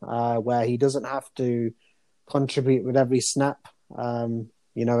for him, where he doesn't have to contribute with every snap, and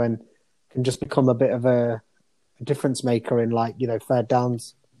can just become a bit of a difference maker in third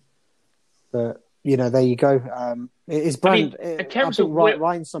downs. But there you go. His brand. In terms I think of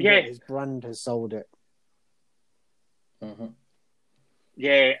Ryan Sumner, his brand has sold it. Mm-hmm.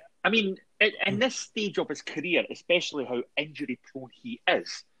 Yeah, I mean, in this stage of his career, especially how injury prone he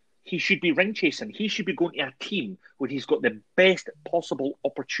is, he should be ring chasing. He should be going to a team where he's got the best possible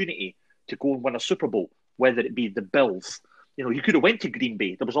opportunity to go and win a Super Bowl, whether it be the Bills. He could have went to Green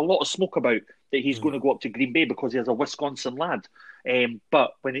Bay. There was a lot of smoke about that he's going to go up to Green Bay because he's a Wisconsin lad.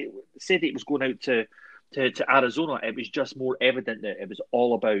 But when it said it was going out to Arizona, it was just more evident that it was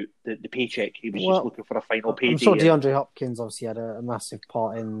all about the paycheck. He was just looking for a final payday. I'm sure DeAndre Hopkins obviously had a massive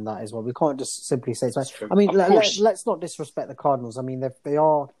part in that as well. We can't just simply say so. I mean, let's not disrespect the Cardinals. I mean, they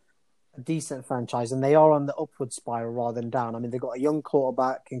are a decent franchise, and they are on the upward spiral rather than down. I mean, they've got a young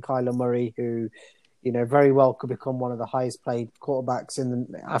quarterback in Kyler Murray who, very well could become one of the highest paid quarterbacks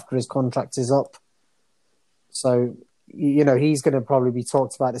after his contract is up. So, he's going to probably be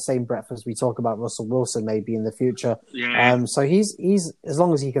talked about the same breadth as we talk about Russell Wilson maybe in the future. Yeah. So he's as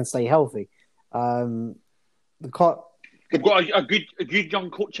long as he can stay healthy. They've got a good young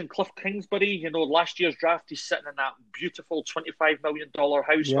coach in Cliff Kingsbury. Last year's draft, he's sitting in that beautiful $25 million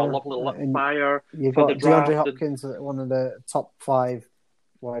house with a lovely lit fire. You've got DeAndre Hopkins, one of the top 5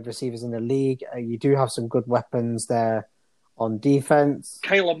 wide receivers in the league. You do have some good weapons there on defense.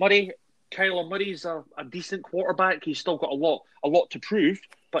 Kyler Murray's a decent quarterback. He's still got a lot to prove,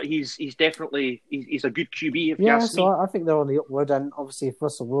 but he's definitely a good QB. If you ask me. I think they're on the upward. And obviously, if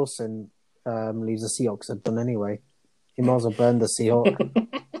Russell Wilson leaves, the Seahawks are done anyway. He might as well burn the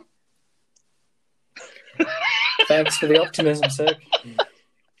Seahawks. Thanks for the optimism, sir.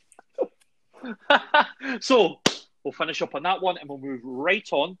 So we'll finish up on that one, and we'll move right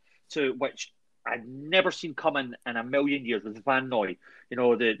on to which I'd never seen coming in a million years with Van Noy.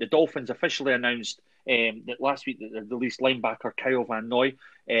 The Dolphins officially announced that last week that they released linebacker Kyle Van Noy.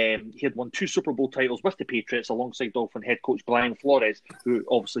 He had won 2 Super Bowl titles with the Patriots alongside Dolphin head coach Brian Flores, who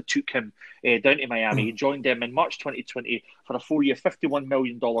obviously took him down to Miami. He joined them in March 2020 for a 4-year, $51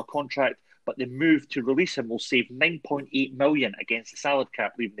 million contract, but the move to release him will save $9.8 million against the salary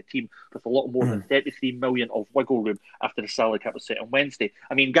cap, leaving the team with a lot more than $33 million of wiggle room after the salary cap was set on Wednesday.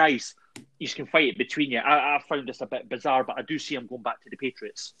 I mean, guys, you can fight it between you. I found this a bit bizarre, but I do see him going back to the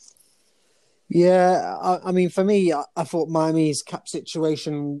Patriots. Yeah, I mean, for me, I thought Miami's cap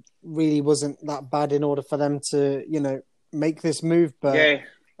situation really wasn't that bad in order for them to, make this move. But at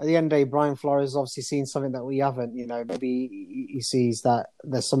the end of the day, Brian Flores has obviously seen something that we haven't. Maybe he sees that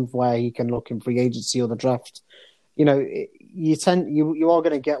there's somewhere he can look in free agency or the draft. You are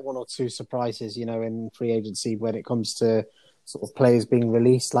going to get 1 or 2 surprises, in free agency when it comes to sort of players being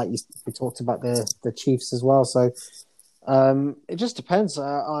released. Like we talked about the Chiefs as well. So it just depends.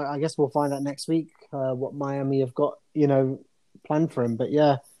 I guess we'll find out next week what Miami have got, planned for him. But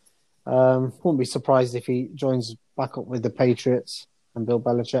wouldn't be surprised if he joins back up with the Patriots and Bill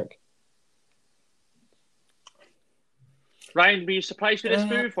Belichick. Ryan, were you surprised with this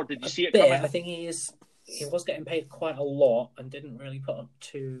move, or did you see it coming? I think he is. he was getting paid quite a lot and didn't really put up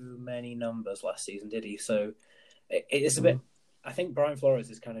too many numbers last season, did he? So it's a bit. I think Brian Flores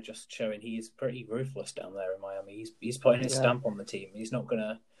is kind of just showing he's pretty ruthless down there in Miami. He's putting his stamp on the team. He's not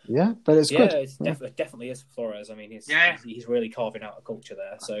gonna. Yeah, but it's good. It's definitely is for Flores. I mean, he's really carving out a culture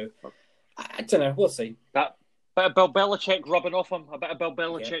there. So I don't know. We'll see. That bit of Bill Belichick rubbing off him. A bit of Bill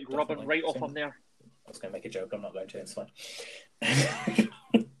Belichick rubbing right off him there. I was going to make a joke. I'm not going to. It's fine.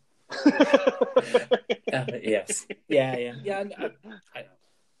 Yes. Yeah.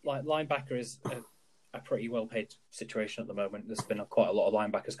 Like linebacker is a pretty well-paid situation at the moment. There's been quite a lot of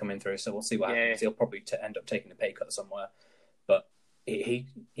linebackers coming through, so we'll see what happens. He'll probably end up taking a pay cut somewhere, but he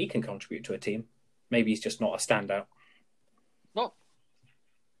can contribute to a team. Maybe he's just not a standout. No.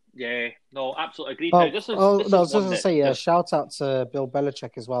 Yeah, no, absolutely agreed. I was going to say, shout out to Bill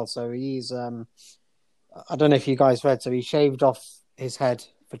Belichick as well. So he's, I don't know if you guys read, so he shaved off his head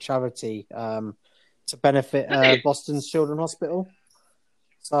for charity to benefit Boston's Children's Hospital.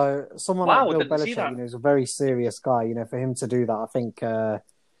 So someone like Bill Belichick, is a very serious guy. For him to do that, I think,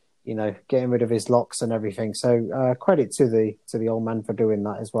 getting rid of his locks and everything. So credit to the old man for doing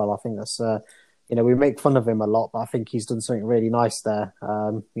that as well. I think that's, we make fun of him a lot, but I think he's done something really nice there.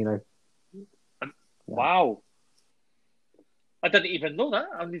 Wow. I didn't even know that.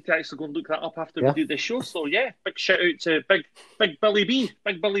 I need to actually go and look that up after we do this show. So big shout out to Big Billy B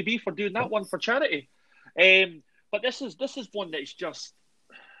for doing that one for charity. But this is one that's just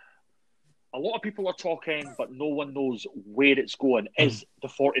a lot of people are talking, but no one knows where it's going. Is the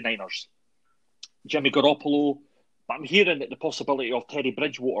 49ers, Jimmy Garoppolo? But I'm hearing that the possibility of Teddy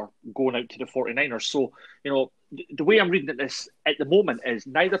Bridgewater going out to the 49ers. So the way I'm reading this at the moment is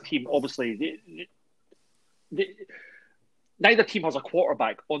neither team, obviously, neither team has a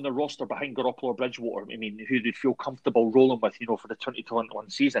quarterback on the roster behind Garoppolo or Bridgewater. I mean, who they'd feel comfortable rolling with, for the 2021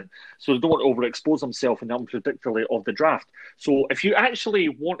 season. So they don't want to overexpose themselves in the unpredictability of the draft. So if you actually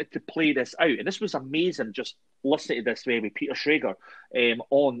wanted to play this out, and this was amazing, just listening to this way with Peter Schrager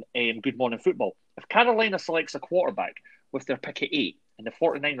on Good Morning Football. If Carolina selects a quarterback with their pick at 8, and the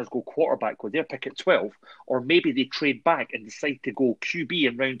 49ers go quarterback with their pick at 12, or maybe they trade back and decide to go QB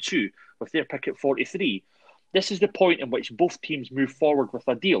in round 2 with their pick at 43, this is the point in which both teams move forward with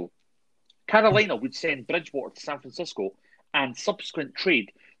a deal. Carolina would send Bridgewater to San Francisco and subsequent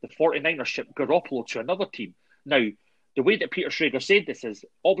trade the 49ers ship Garoppolo to another team. Now, the way that Peter Schrager said this is,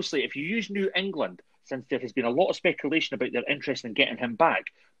 obviously, if you use New England, since there has been a lot of speculation about their interest in getting him back,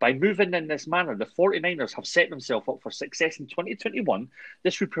 by moving in this manner, the 49ers have set themselves up for success in 2021.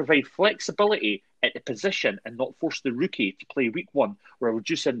 This would provide flexibility at the position and not force the rookie to play week 1, while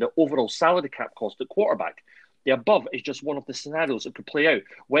reducing the overall salary cap cost at quarterback. The above is just one of the scenarios that could play out.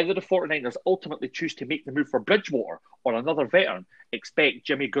 Whether the 49ers ultimately choose to make the move for Bridgewater or another veteran, expect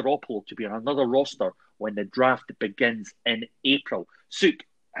Jimmy Garoppolo to be on another roster when the draft begins in April. Suk,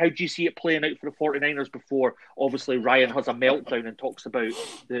 how do you see it playing out for the 49ers before, obviously, Ryan has a meltdown and talks about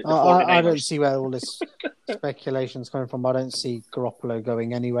the 49ers? I don't see where all this speculation is coming from. I don't see Garoppolo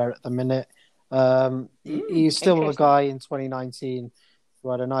going anywhere at the minute. He's still a guy in 2019 who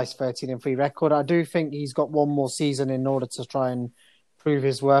had a nice 13-3 record. I do think he's got one more season in order to try and prove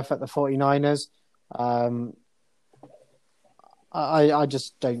his worth at the 49ers. I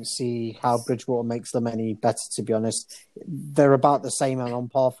just don't see how Bridgewater makes them any better, to be honest. They're about the same and on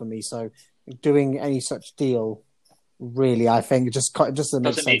par for me. So doing any such deal, really, I think it just doesn't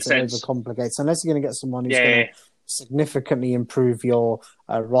make sense. It overcomplicates. Unless you're going to get someone who's going to significantly improve your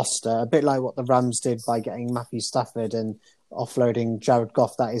roster, a bit like what the Rams did by getting Matthew Stafford and offloading Jared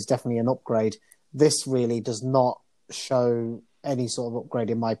Goff. That is definitely an upgrade. This really does not show any sort of upgrade,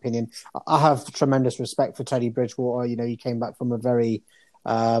 in my opinion. I have tremendous respect for Teddy Bridgewater. He came back from a very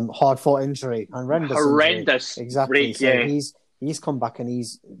hard-fought injury. Horrendous. Injury. Exactly. So he's come back and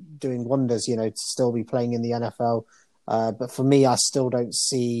he's doing wonders, to still be playing in the NFL. But for me, I still don't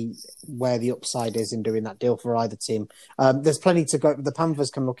see where the upside is in doing that deal for either team. There's plenty to go. The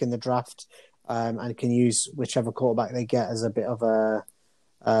Panthers can look in the draft and can use whichever quarterback they get as a bit of a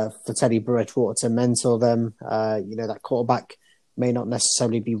for Teddy Bridgewater to mentor them. That quarterback may not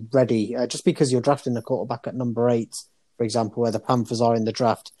necessarily be ready. Just because you're drafting a quarterback at number 8, for example, where the Panthers are in the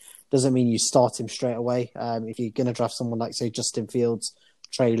draft, doesn't mean you start him straight away. If you're going to draft someone like, say, Justin Fields,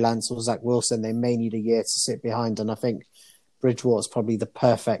 Trey Lance or Zach Wilson, they may need a year to sit behind. And I think Bridgewater's probably the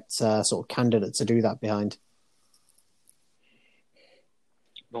perfect sort of candidate to do that behind.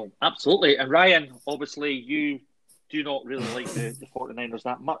 No, absolutely. And Ryan, obviously, you do not really like the 49ers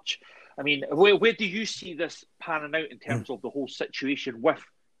that much. I mean, where do you see this panning out in terms of the whole situation with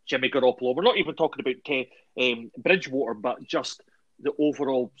Jimmy Garoppolo? We're not even talking about Bridgewater, but just the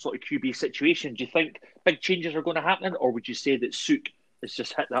overall sort of QB situation? Do you think big changes are going to happen, or would you say that Suk has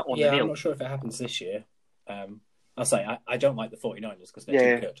just hit that on the nail? I'm not sure if it happens this year. I'll say I don't like the 49ers because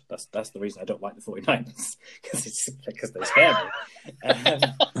they're too good. That's the reason I don't like the 49ers, because they scare me.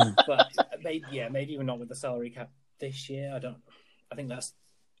 But maybe even not with the salary cap this year. I think that's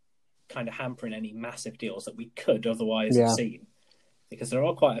kind of hampering any massive deals that we could otherwise have seen, because there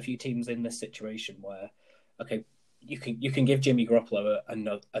are quite a few teams in this situation where, okay, you can give Jimmy Garoppolo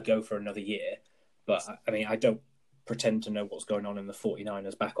a go for another year, but I mean, I don't pretend to know what's going on in the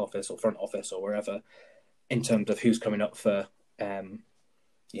 49ers back office or front office or wherever in terms of who's coming up for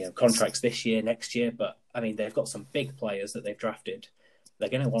contracts this year, next year. But I mean, they've got some big players that they've drafted. They're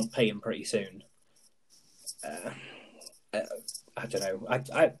going to want paying pretty soon. I don't know.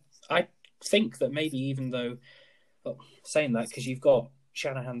 I think that maybe, even though, saying that, because you've got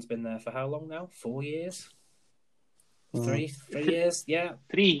Shanahan's been there for how long now? 4 years? 3 years? Yeah.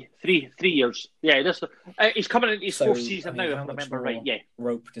 3 years. Yeah, he's coming in his fourth season now, if I remember right. Yeah.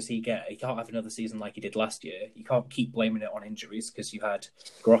 Rope does he get? He can't have another season like he did last year. You can't keep blaming it on injuries, because you had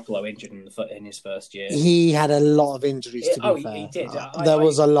Garoppolo injured in his first year. He had a lot of injuries, to be fair. He did. There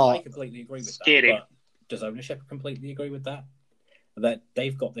was a lot. I completely agree with Scary. that. But does ownership completely agree with that? That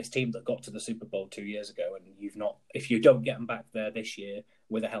they've got this team that got to the Super Bowl 2 years ago, and if you don't get them back there this year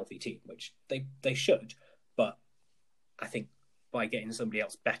with a healthy team, which they should, but I think by getting somebody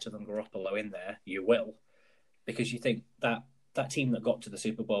else better than Garoppolo in there, you will, because you think that team that got to the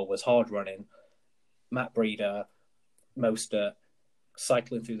Super Bowl was hard running, Matt Breida, Mostert,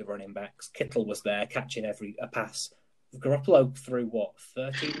 cycling through the running backs, Kittle was there catching a pass. Garoppolo threw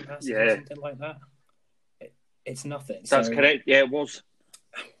 13 passes or something like that. It's nothing. That's correct. Yeah, it was.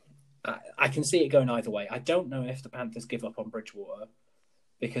 I can see it going either way. I don't know if the Panthers give up on Bridgewater,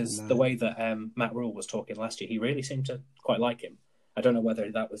 because the way that Matt Rule was talking last year, he really seemed to quite like him. I don't know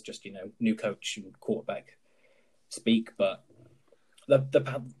whether that was just new coach and quarterback speak, but the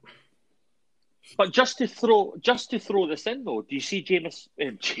But just to throw this in though, do you see Jameis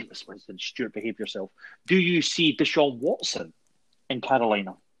Winston? Stuart, behave yourself. Do you see Deshaun Watson in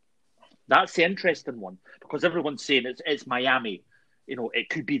Carolina? That's the interesting one, because everyone's saying it's Miami. It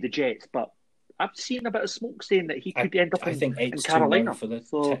could be the Jets, but I've seen a bit of smoke saying that he could end up in Carolina. For the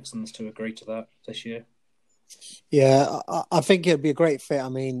Texans to agree to that this year. Yeah, I think it'd be a great fit. I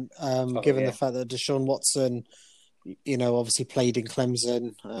mean, given the fact that Deshaun Watson, obviously played in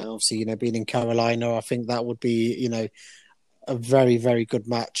Clemson, obviously, being in Carolina, I think that would be, a very, very good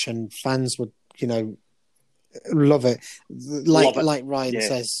match, and fans would, love it. Like Ryan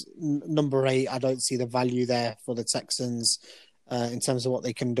says, number 8, I don't see the value there for the Texans in terms of what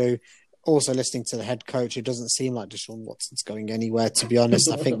they can do. Also, listening to the head coach, it doesn't seem like Deshaun Watson's going anywhere, to be honest.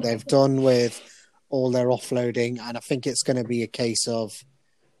 I think they've done with all their offloading, and I think it's going to be a case of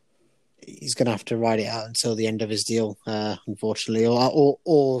he's going to have to ride it out until the end of his deal, unfortunately,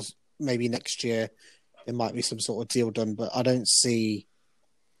 or maybe next year there might be some sort of deal done, but I don't see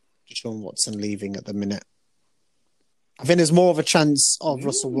Deshaun Watson leaving at the minute. I think there's more of a chance of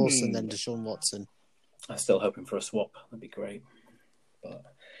Russell Wilson than Deshaun Watson. I'm still hoping for a swap. That'd be great. But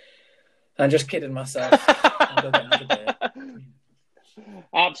I'm just kidding myself. I'll go get another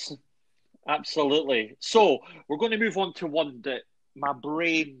beer. Absolutely. So we're going to move on to one that my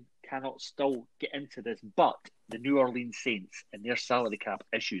brain cannot still get into this, but the New Orleans Saints and their salary cap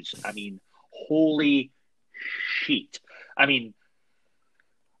issues. I mean, holy shit. I mean,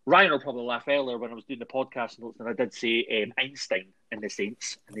 Ryan will probably laugh earlier when I was doing the podcast notes, and I did say Einstein and the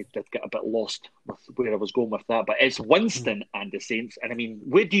Saints, and they did get a bit lost with where I was going with that. But it's Winston and the Saints, and I mean,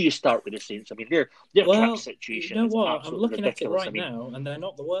 where do you start with the Saints? I mean, their cap situation. You know what? Is I'm looking ridiculous. at it now, and they're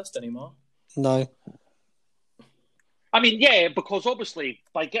not the worst anymore. No. I mean, yeah, because obviously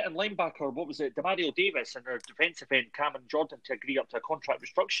by getting linebacker, Demario Davis and their defensive end, Cameron Jordan, to agree up to a contract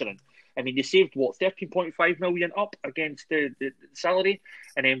restructuring. I mean, they saved, $13.5 million up against the salary,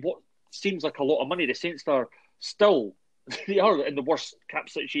 and then what seems like a lot of money. The Saints are still, they are in the worst cap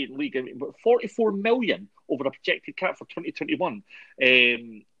situation league. I mean, but $44 million over a projected cap for 2021.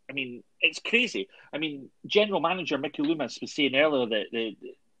 I mean, it's crazy. I mean, General Manager Mickey Loomis was saying earlier that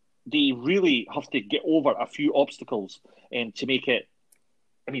they really have to get over a few obstacles to make it.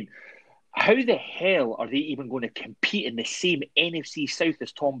 I mean, how the hell are they even going to compete in the same NFC South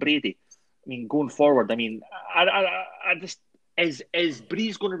as Tom Brady? I mean, going forward, I mean, I just is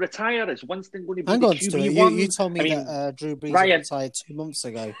Breeze going to retire? Is Winston going to be the QB1? You told me that Drew Brees retired 2 months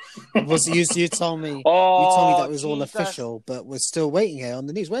ago. You told me that was all official, but we're still waiting here on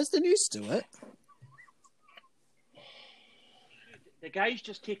the news. Where's the news, Stuart? The guy's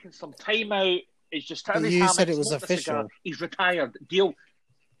just taking some time out. He's just You said it was official. He's retired. Deal.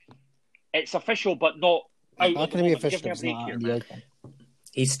 It's official, but not out. How can it be official if it's not out in the open?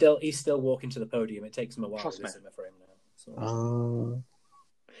 He's still walking to the podium. It takes him a while to listen for him now.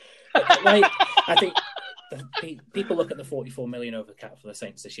 Like, I think people look at the 44 million over the cap for the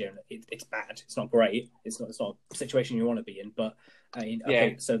Saints this year, and it's bad. It's not great. It's not a situation you want to be in. But I mean,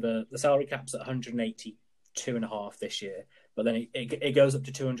 okay, so the salary cap's at 182.5 this year, but then it goes up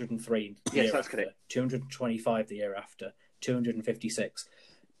to 203. Yes, that's correct. 225 the year after, 256.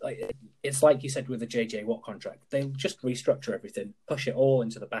 It's like you said with the JJ Watt contract. They'll just restructure everything, push it all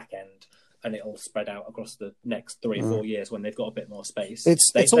into the back end, and it'll spread out across the next 3 or 4 years when they've got a bit more space.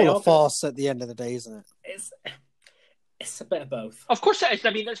 It's all a farce at the end of the day, isn't it? It's a bit of both. Of course it is.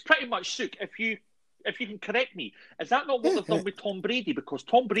 I mean, it's pretty much Sook. If you can correct me, is that not what they've done with Tom Brady? Because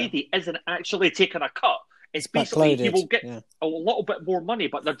Tom Brady isn't actually taking a cut. It's basically he will get a little bit more money,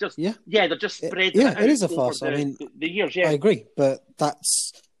 but they're just they're just spreading it out. It is a farce. I mean, the years. Yeah, I agree, but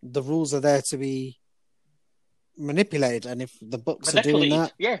the rules are there to be manipulated, and if the Bucks are doing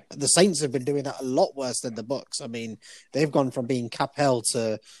that, the Saints have been doing that a lot worse than the Bucks. I mean, they've gone from being cap held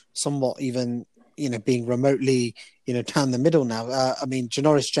to somewhat even, being remotely, down the middle now. I mean,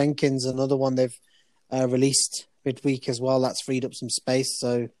 Janoris Jenkins, another one they've released midweek as well. That's freed up some space.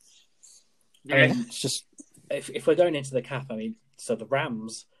 So, it's just if we're going into the cap, I mean, so the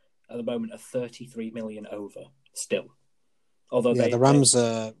Rams at the moment are 33 million over still. Although the Rams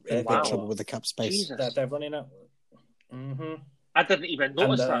are in big trouble with the cap space. They're running out. Mm-hmm. I didn't even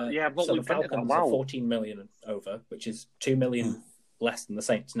notice that. Yeah, so the Falcons are 14 million over, which is 2 million less than the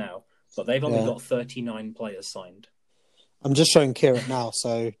Saints now. But they've only got 39 players signed. I'm just showing Kieran now.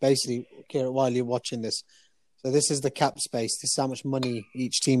 So basically, Kieran, while you're watching this, so this is the cap space. This is how much money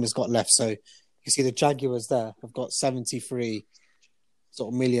each team has got left. So you see the Jaguars there have got 73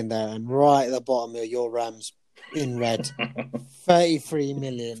 million there, and right at the bottom are your Rams. In red, $33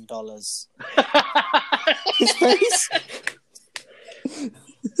 million. His face.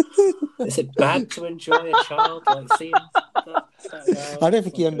 Is it bad to enjoy a child like seeing that? I don't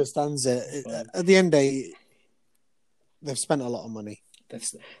think he understands it. At the end of the day, they've spent a lot of money.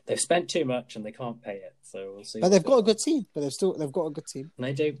 They've spent too much and they can't pay it. So we'll see. But they've got a good team. They've got a good team. And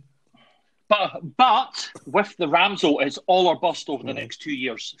they do. But with the Rams, it's all or bust over the next 2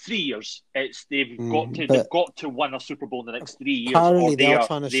 years, 3 years. They've got to win a Super Bowl in the next 3 years. Apparently, they are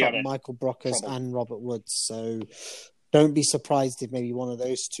trying to shop Michael Brockers and Robert Woods. So don't be surprised if maybe one of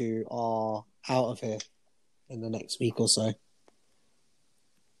those two are out of here in the next week or so.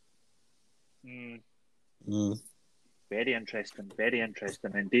 Very interesting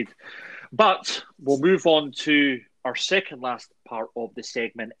indeed. But we'll move on to our second last part of the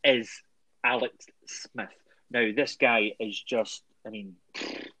segment is Alex Smith. Now, this guy is just, I mean,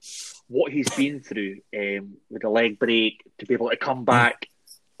 what he's been through with a leg break, to be able to come back,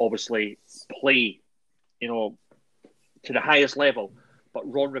 obviously play, to the highest level.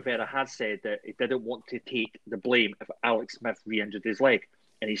 But Ron Rivera has said that he didn't want to take the blame if Alex Smith re-injured his leg.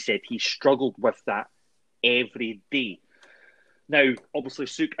 And he said he struggled with that every day. Now, obviously,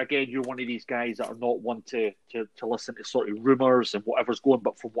 Sook, again, you're one of these guys that are not one to listen to sort of rumours and whatever's going,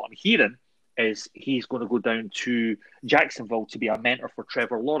 but from what I'm hearing is he's going to go down to Jacksonville to be a mentor for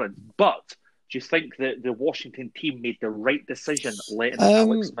Trevor Lawrence. But do you think that the Washington team made the right decision letting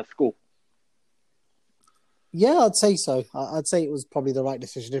Alex Smith go? Yeah, I'd say so. I'd say it was probably the right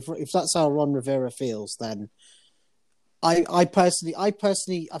decision. If that's how Ron Rivera feels, then I personally, I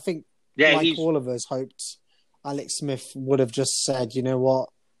think like all of us hoped Alex Smith would have just said, you know what,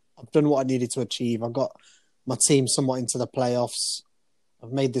 I've done what I needed to achieve. I've got my team somewhat into the playoffs.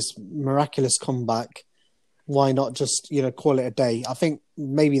 I've made this miraculous comeback. Why not just, call it a day? I think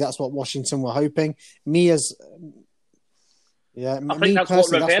maybe that's what Washington were hoping. Me personally, that's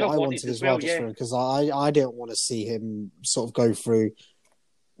what I wanted as well, just for him, because I didn't want to see him sort of go through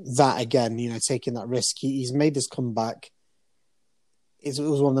that again, taking that risk. He's made this comeback. It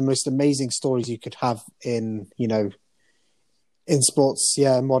was one of the most amazing stories you could have in sports,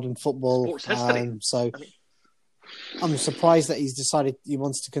 modern football. Sports history. I'm surprised that he's decided he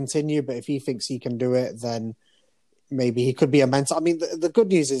wants to continue, but if he thinks he can do it, then maybe he could be a mentor. I mean, the good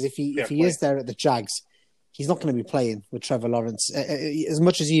news is if he is there at the Jags, he's not going to be playing with Trevor Lawrence. As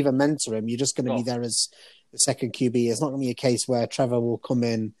much as you even mentor him, you're just going to be there as the second QB. It's not going to be a case where Trevor will come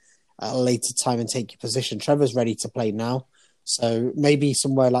in at a later time and take your position. Trevor's ready to play now. So maybe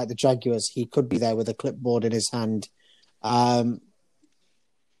somewhere like the Jaguars, he could be there with a clipboard in his hand.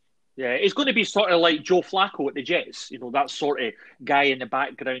 It's going to be sort of like Joe Flacco at the Jets. That sort of guy in the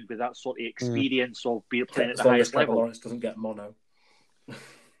background with that sort of experience of being playing at the highest level. Lawrence doesn't get mono.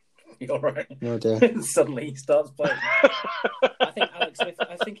 You're right. Oh dear. Suddenly he starts playing. I think Alex Smith.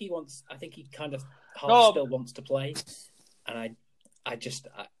 I think he kind of still wants to play, and I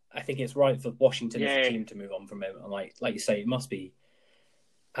think it's right for Washington as a team to move on from him. And like you say, it must be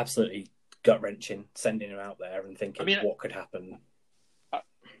absolutely gut wrenching sending him out there and thinking what could happen.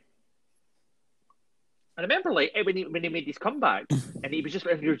 I remember, like, when he made his comeback, and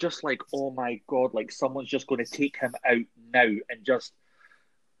you're just like, oh my God, like someone's just going to take him out now, and just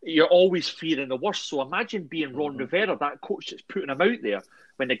you're always fearing the worst. So imagine being Ron Rivera, that coach that's putting him out there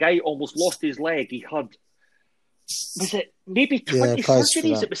when the guy almost lost his leg. He had, was it maybe 20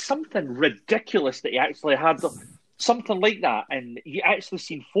 surgeries? It was something ridiculous that he actually had. Something like that, and you actually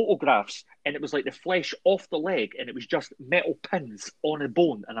seen photographs, and it was like the flesh off the leg, and it was just metal pins on a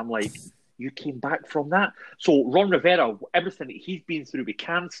bone, and I'm like, you came back from that? So Ron Rivera, everything that he's been through with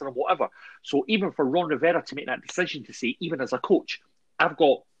cancer and whatever, so even for Ron Rivera to make that decision to say, even as a coach, I've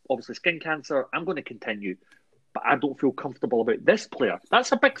got obviously skin cancer, I'm going to continue, but I don't feel comfortable about this player.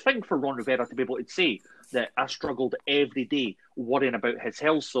 That's a big thing for Ron Rivera to be able to say, that I struggled every day worrying about his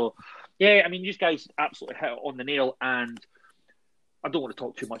health. So yeah, I mean, you guys absolutely hit it on the nail, and I don't want to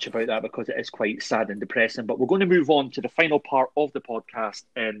talk too much about that because it is quite sad and depressing, but we're going to move on to the final part of the podcast.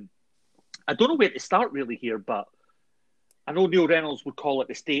 And I don't know where to start really here, but I know Neil Reynolds would call it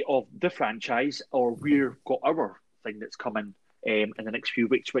the state of the franchise, or we've got our thing that's coming in the next few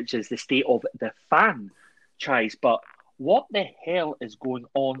weeks, which is the state of the franchise. But what the hell is going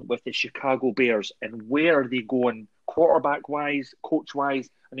on with the Chicago Bears, and where are they going quarterback-wise, coach-wise?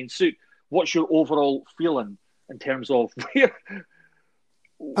 I mean, Sue, what's your overall feeling in terms of where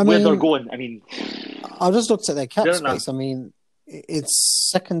they're going? I mean, I just looked at their cap space. I mean, it's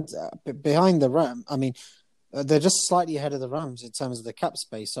second behind the Rams. I mean, they're just slightly ahead of the Rams in terms of the cap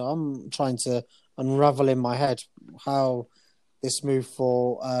space. So I'm trying to unravel in my head how this move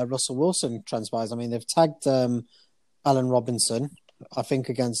for Russell Wilson transpires. I mean, they've tagged Allen Robinson, I think,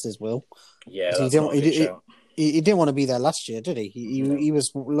 against his will. Yeah, that's not a good shout. He didn't want to be there last year, did he? He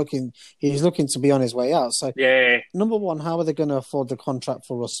was looking to be on his way out. So, number one, how are they going to afford the contract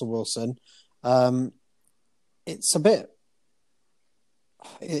for Russell Wilson? It's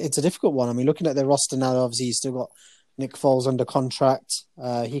a difficult one. I mean, looking at their roster now, obviously you've still got Nick Foles under contract.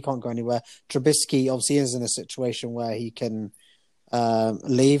 He can't go anywhere. Trubisky obviously is in a situation where he can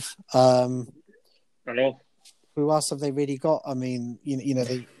leave. I know. Who else have they really got? I mean,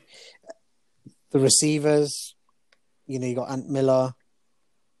 the receivers. You got Ant Miller.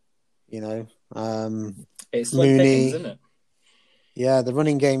 It's Mooney. Pickens, isn't it? Yeah, the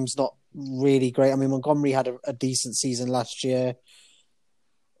running game's not really great. I mean, Montgomery had a decent season last year.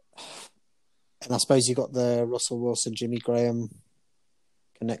 And I suppose you got the Russell Wilson, Jimmy Graham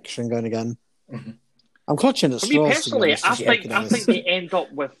connection going again. Mm-hmm. I'm clutching at straws. For me personally, I think they end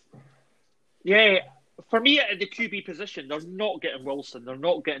up with. Yeah, for me at the QB position, they're not getting Wilson. They're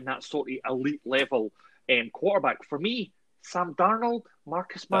not getting that sort of elite level quarterback. For me, Sam Darnold,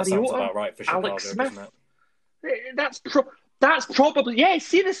 Marcus Mariota, sounds about right for Chicago, Alex Smith. doesn't it? That's probably, yeah,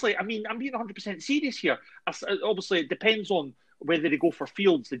 seriously. I mean, I'm being 100% serious here. Obviously, it depends on whether they go for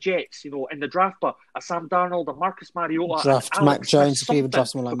Fields, the Jets, in the draft, but a Sam Darnold, a Marcus Mariota, draft and Mac Jones, if you even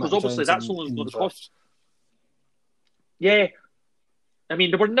draft someone like because Mac obviously Jones that's only going to cost. Yeah, I mean,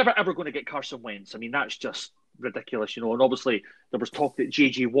 they were never ever going to get Carson Wentz. I mean, that's just ridiculous, and obviously there was talk that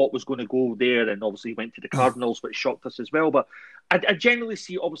J.J. Watt was going to go there, and obviously he went to the Cardinals, which shocked us as well. But I generally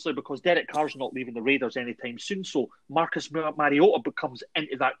see, obviously, because Derek Carr's not leaving the Raiders anytime soon, so Marcus Mariota becomes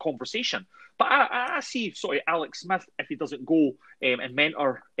into that conversation. But I see sort of Alex Smith, if he doesn't go and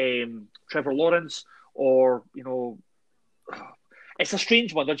mentor Trevor Lawrence, or it's a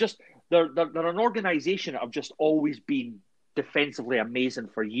strange one. They're an organisation that have just always been defensively amazing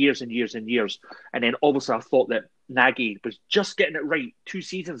for years and years and years. And then obviously I thought that Nagy was just getting it right 2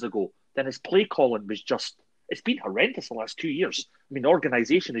 seasons ago. Then his play calling was it's been horrendous the last 2 years. I mean, the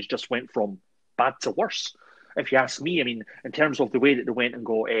organisation has just went from bad to worse, if you ask me. I mean, in terms of the way that they went and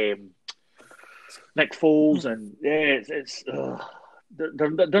got Nick Foles, and they're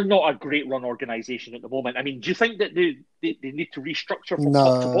not a great run organisation at the moment. I mean, do you think that they need to restructure from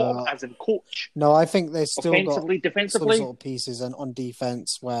top to bottom, as in coach? No, I think they've still offensively, got defensively, some sort of pieces on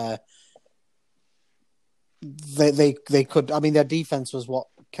defense where they could. I mean, their defense was what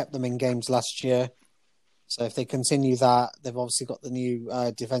kept them in games last year. So if they continue that, they've obviously got the new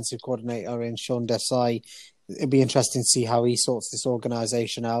defensive coordinator in Sean Desai. It'd be interesting to see how he sorts this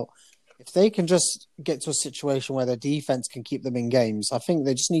organisation out. If they can just get to a situation where their defense can keep them in games, I think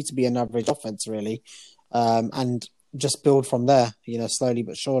they just need to be an average offense, really, and just build from there, slowly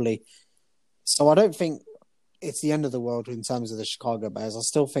but surely. So I don't think it's the end of the world in terms of the Chicago Bears. I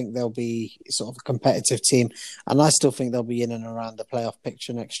still think they'll be sort of a competitive team, and I still think they'll be in and around the playoff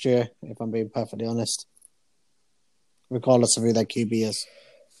picture next year, if I'm being perfectly honest, regardless of who their QB is.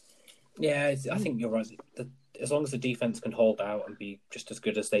 Yeah, I think you're right. As long as the defense can hold out and be just as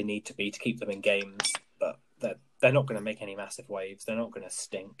good as they need to be to keep them in games, but they're not going to make any massive waves. They're not going to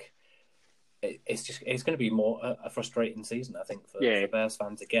stink. It's going to be more a frustrating season, I think, for Bears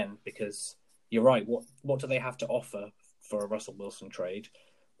fans again, because you're right. What do they have to offer for a Russell Wilson trade?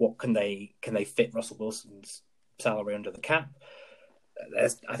 What can they fit Russell Wilson's salary under the cap?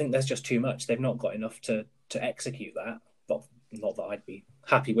 I think there's just too much. They've not got enough to execute that. Not that I'd be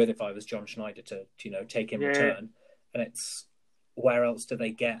happy with if I was John Schneider to take in return. And it's where else do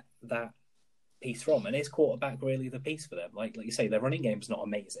they get that piece from? And is quarterback really the piece for them? Like you say, their running game's not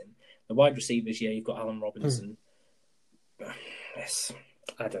amazing. The wide receivers, you've got Allen Robinson. Yes,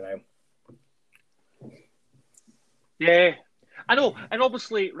 I don't know. Yeah, I know. And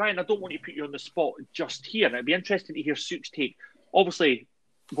obviously, Ryan, I don't want to put you on the spot just here. It'd be interesting to hear Sook's take. Obviously,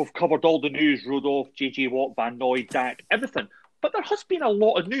 we've covered all the news, Rudolph, JJ Watt, Van Noy, Dak, everything. But there has been a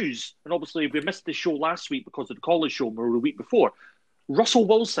lot of news. And obviously, we missed the show last week because of the college show or the week before. Russell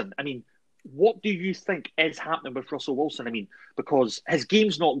Wilson, I mean, what do you think is happening with Russell Wilson? I mean, because his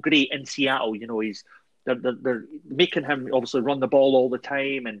game's not great in Seattle. They're making him obviously run the ball all the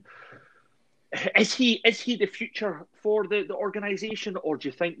time. And is he the future for the organisation, or do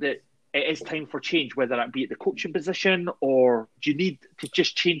you think that it is time for change, whether that be at the coaching position, or do you need to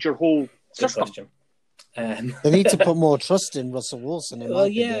just change your whole system? Good question. They need to put more trust in Russell Wilson. It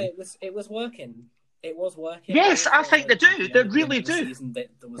was working. It was working. Yes, I think they do. They really do. There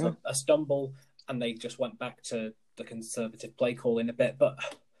was a stumble, and they just went back to the conservative play calling a bit. But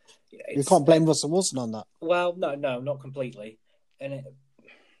you can't blame Russell Wilson on that. Well, no, not completely. And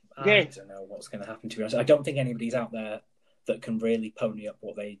I don't know what's going to happen, to be honest. I don't think anybody's out there that can really pony up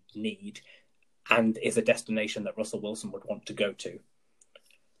what they need and is a destination that Russell Wilson would want to go to.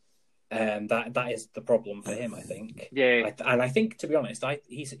 That is the problem for him, I think. Yeah. And I think, to be honest,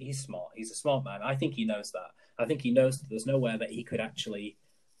 he's smart. He's a smart man. I think he knows that. I think he knows that there's nowhere that he could actually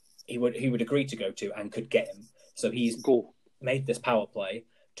he would agree to go to and could get him. So he's made this power play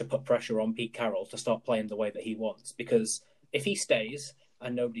to put pressure on Pete Carroll to start playing the way that he wants. Because if he stays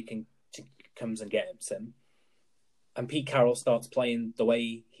and nobody comes and gets him, and Pete Carroll starts playing the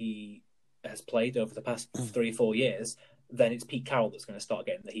way he has played over the past 3 or 4 years, then it's Pete Carroll that's going to start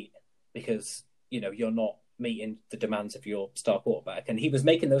getting the heat. Because, you're not meeting the demands of your star quarterback. And he was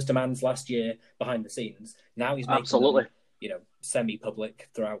making those demands last year behind the scenes. Now he's making them, semi-public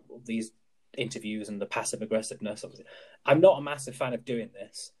throughout these interviews and the passive aggressiveness. I'm not a massive fan of doing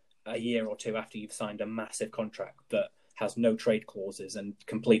this a year or two after you've signed a massive contract that has no trade clauses and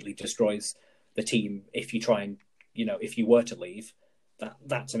completely destroys the team if you try and, if you were to leave.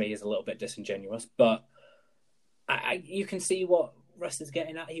 That to me is a little bit disingenuous. But you can see what Russ is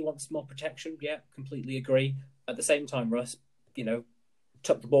getting at. He wants more protection. Yeah, completely agree. At the same time, Russ,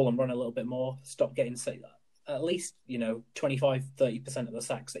 tuck the ball and run a little bit more. Stop getting at least 25-30% of the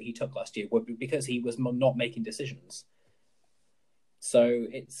sacks that he took last year were because he was not making decisions. So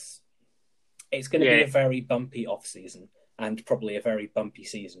it's going to be a very bumpy off season and probably a very bumpy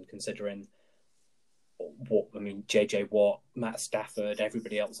season considering JJ Watt, Matt Stafford,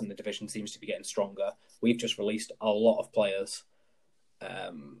 everybody else in the division seems to be getting stronger. We've just released a lot of players.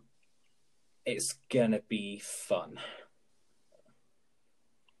 It's gonna be fun.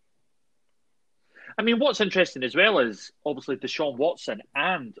 I mean, what's interesting as well is obviously Deshaun Watson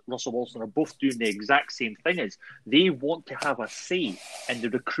and Russell Wilson are both doing the exact same thing. Is they want to have a say in the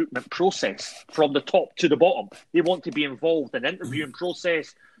recruitment process from the top to the bottom. They want to be involved in the interviewing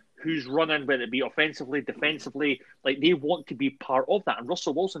process. Who's running, whether it be offensively, defensively, they want to be part of that. And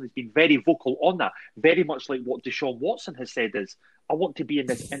Russell Wilson has been very vocal on that, very much like what Deshaun Watson has said is, I want to be in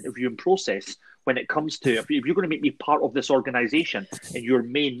this interviewing process when it comes to, if you're going to make me part of this organisation and you're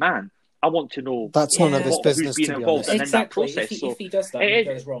main man, I want to know that's none of his business who's been involved in that process. If he does that and it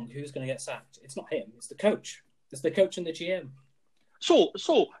goes wrong, who's going to get sacked? It's not him, it's the coach. It's the coach and the GM. So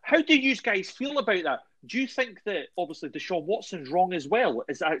how do you guys feel about that? Do you think that obviously Deshaun Watson's wrong as well,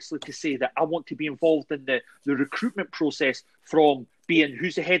 is actually to say that I want to be involved in the recruitment process from being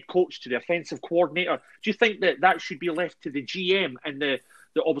who's the head coach to the offensive coordinator? Do you think that should be left to the GM and the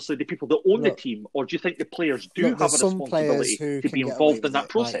obviously the people that own the team, or do you think the players have a responsibility to be involved in that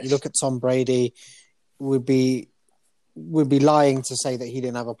process? Like, you look at Tom Brady, would be lying to say that he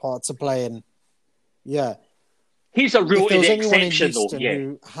didn't have a part to play in. Yeah. He's a real exception, though.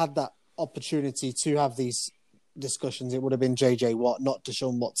 Who had that opportunity to have these discussions, it would have been JJ Watt, not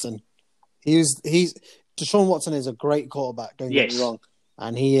Deshaun Watson. Deshaun Deshaun Watson is a great quarterback, don't get Yes. me wrong.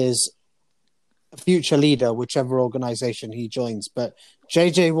 And he is a future leader, whichever organization he joins. But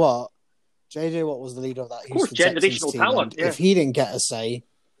JJ Watt was the leader of that Houston Texans generational team. talent, If he didn't get a say,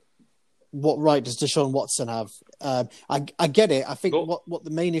 what right does Deshaun Watson have? I get it. I think what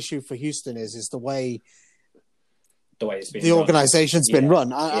the main issue for Houston is the way it's been the organization's been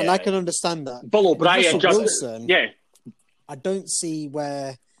run. And I Yeah. can understand that. Bill O'Brien, Russell Wilson, yeah. I don't see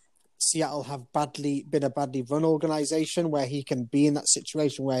where Seattle have been a badly run organization where he can be in that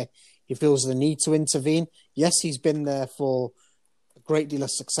situation where he feels the need to intervene. Yes, he's been there for a great deal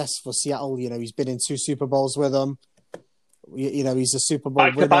of success for Seattle. You know, he's been in 2 Super Bowls with them. You know, he's a Super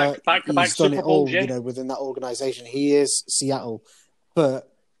Bowl winner. Back-to-back He's done Super it all, Bowls, yeah. you know, within that organization. He is Seattle. But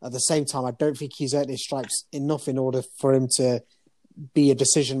at the same time, I don't think he's earned his stripes enough in order for him to be a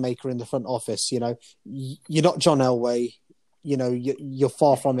decision maker in the front office. You know, you're not John Elway. You know, you're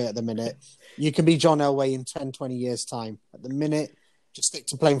far from it at the minute. You can be John Elway in 10, 20 years' time. At the minute, just stick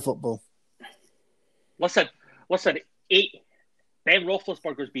to playing football. Listen. Ben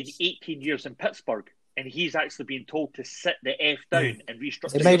Roethlisberger's been 18 years in Pittsburgh, and he's actually been told to sit the F down and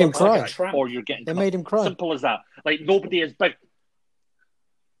restructure. They made him cry. Or you're getting They cut. made him cry. Simple as that. Like, nobody is big.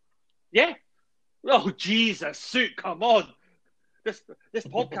 Yeah. Oh, Jesus, Suit, come on. This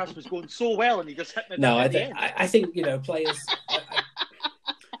podcast was going so well, and he just hit me No, at the end. I think, you know, players...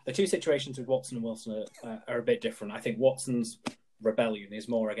 the two situations with Watson and Wilson are a bit different. I think Watson's rebellion is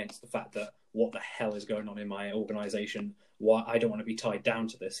more against the fact that what the hell is going on in my organisation? Why I don't want to be tied down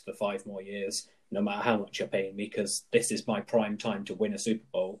to this for 5 more years, no matter how much you're paying me, because this is my prime time to win a Super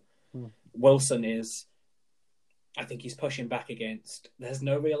Bowl. Wilson is... I think he's pushing back against... There's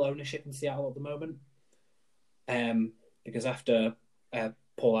no real ownership in Seattle at the moment. Because after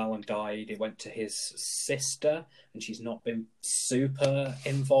Paul Allen died, it went to his sister, and she's not been super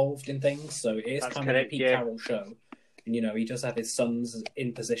involved in things. So it is kind of a Pete Carroll show. And, you know, he does have his sons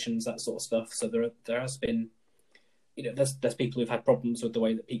in positions, that sort of stuff. So there has been... You know, there's people who've had problems with the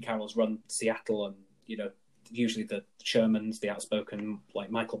way that Pete Carroll's run Seattle, and, you know, usually the Shermans, the outspoken,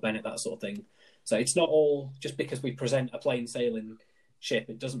 like Michael Bennett, that sort of thing. So it's not all just because we present a plain sailing ship.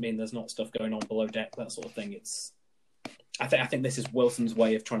 It doesn't mean there's not stuff going on below deck, that sort of thing. I think this is Wilson's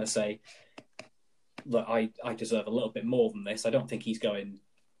way of trying to say, look, I deserve a little bit more than this. I don't think he's going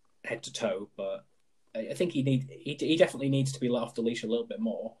head to toe, but I think he definitely needs to be let off the leash a little bit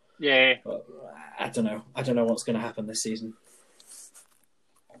more. Yeah. But I don't know. I don't know what's going to happen this season.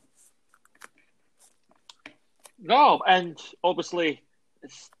 No, and obviously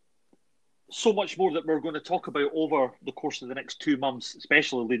it's so much more that we're going to talk about over the course of the next 2 months,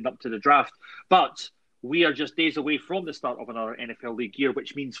 especially leading up to the draft. But we are just days away from the start of another NFL League year,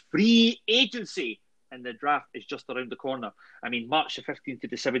 which means free agency, and the draft is just around the corner. I mean, March the 15th to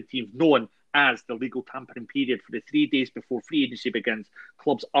the 17th, known as the legal tampering period, for the 3 days before free agency begins,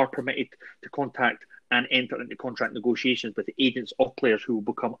 clubs are permitted to contact and enter into contract negotiations with the agents of players who will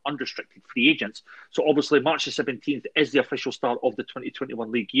become unrestricted free agents. So obviously March the 17th is the official start of the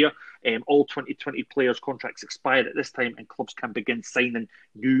 2021 league year. All 2020 players' contracts expire at this time, and clubs can begin signing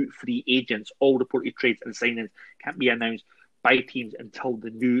new free agents. All reported trades and signings can't be announced by teams until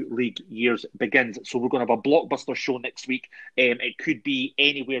the new league years begins. So we're going to have a blockbuster show next week. It could be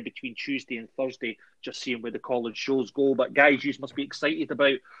anywhere between Tuesday and Thursday, just seeing where the college shows go. But guys, you must be excited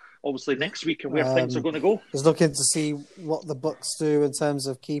about obviously next week and where things are going to go. Just looking to see what the Bucks do in terms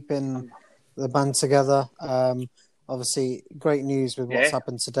of keeping the band together. Obviously, great news with what's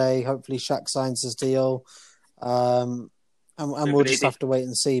happened today. Hopefully, Shaq signs his deal. And we'll just have to wait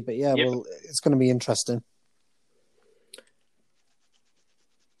and see. But yeah, well, it's going to be interesting.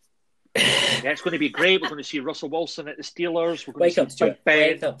 Yeah, it's going to be great. We're going to see Russell Wilson at the Steelers. We're going Wake to up, see Stuart.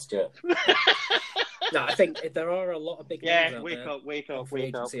 Ben. Wake up, Stuart. No, I think there are a lot of big names out there. Wake up, free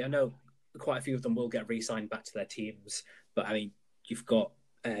agency. I know quite a few of them will get re-signed back to their teams, but I mean, you've got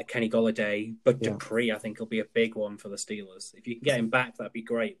Kenny Golladay, but Dupree, I think, will be a big one for the Steelers. If you can get him back, that'd be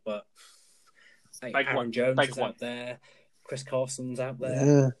great. But Aaron Jones is out there, Chris Carson's out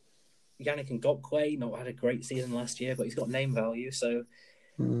there, Yannick Ngakoue not had a great season last year, but he's got name value, so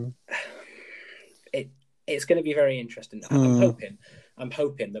it's going to be very interesting. I'm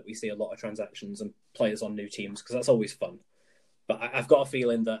hoping that we see a lot of transactions and players on new teams, because that's always fun. But I've got a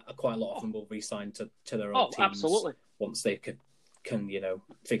feeling that quite a lot of them will re-sign to their old teams absolutely. Once they can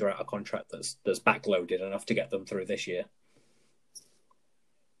figure out a contract that's backloaded enough to get them through this year.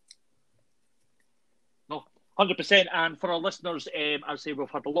 No, 100%. And for our listeners, I'd say we've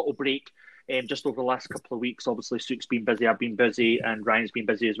had a little break just over the last couple of weeks. Obviously, Suke's been busy, I've been busy, and Ryan's been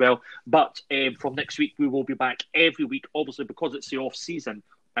busy as well. But from next week, we will be back every week. Obviously, because it's the off-season,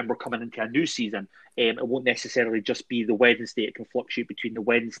 and we're coming into a new season, it won't necessarily just be the Wednesday. It can fluctuate between the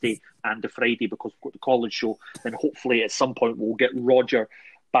Wednesday and the Friday because we've got the college show. Then hopefully at some point we'll get Roger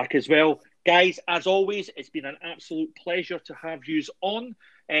back as well. Guys, as always, it's been an absolute pleasure to have you on.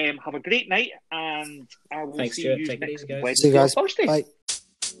 Have a great night, and I will see you next Wednesday or Thursday. Bye.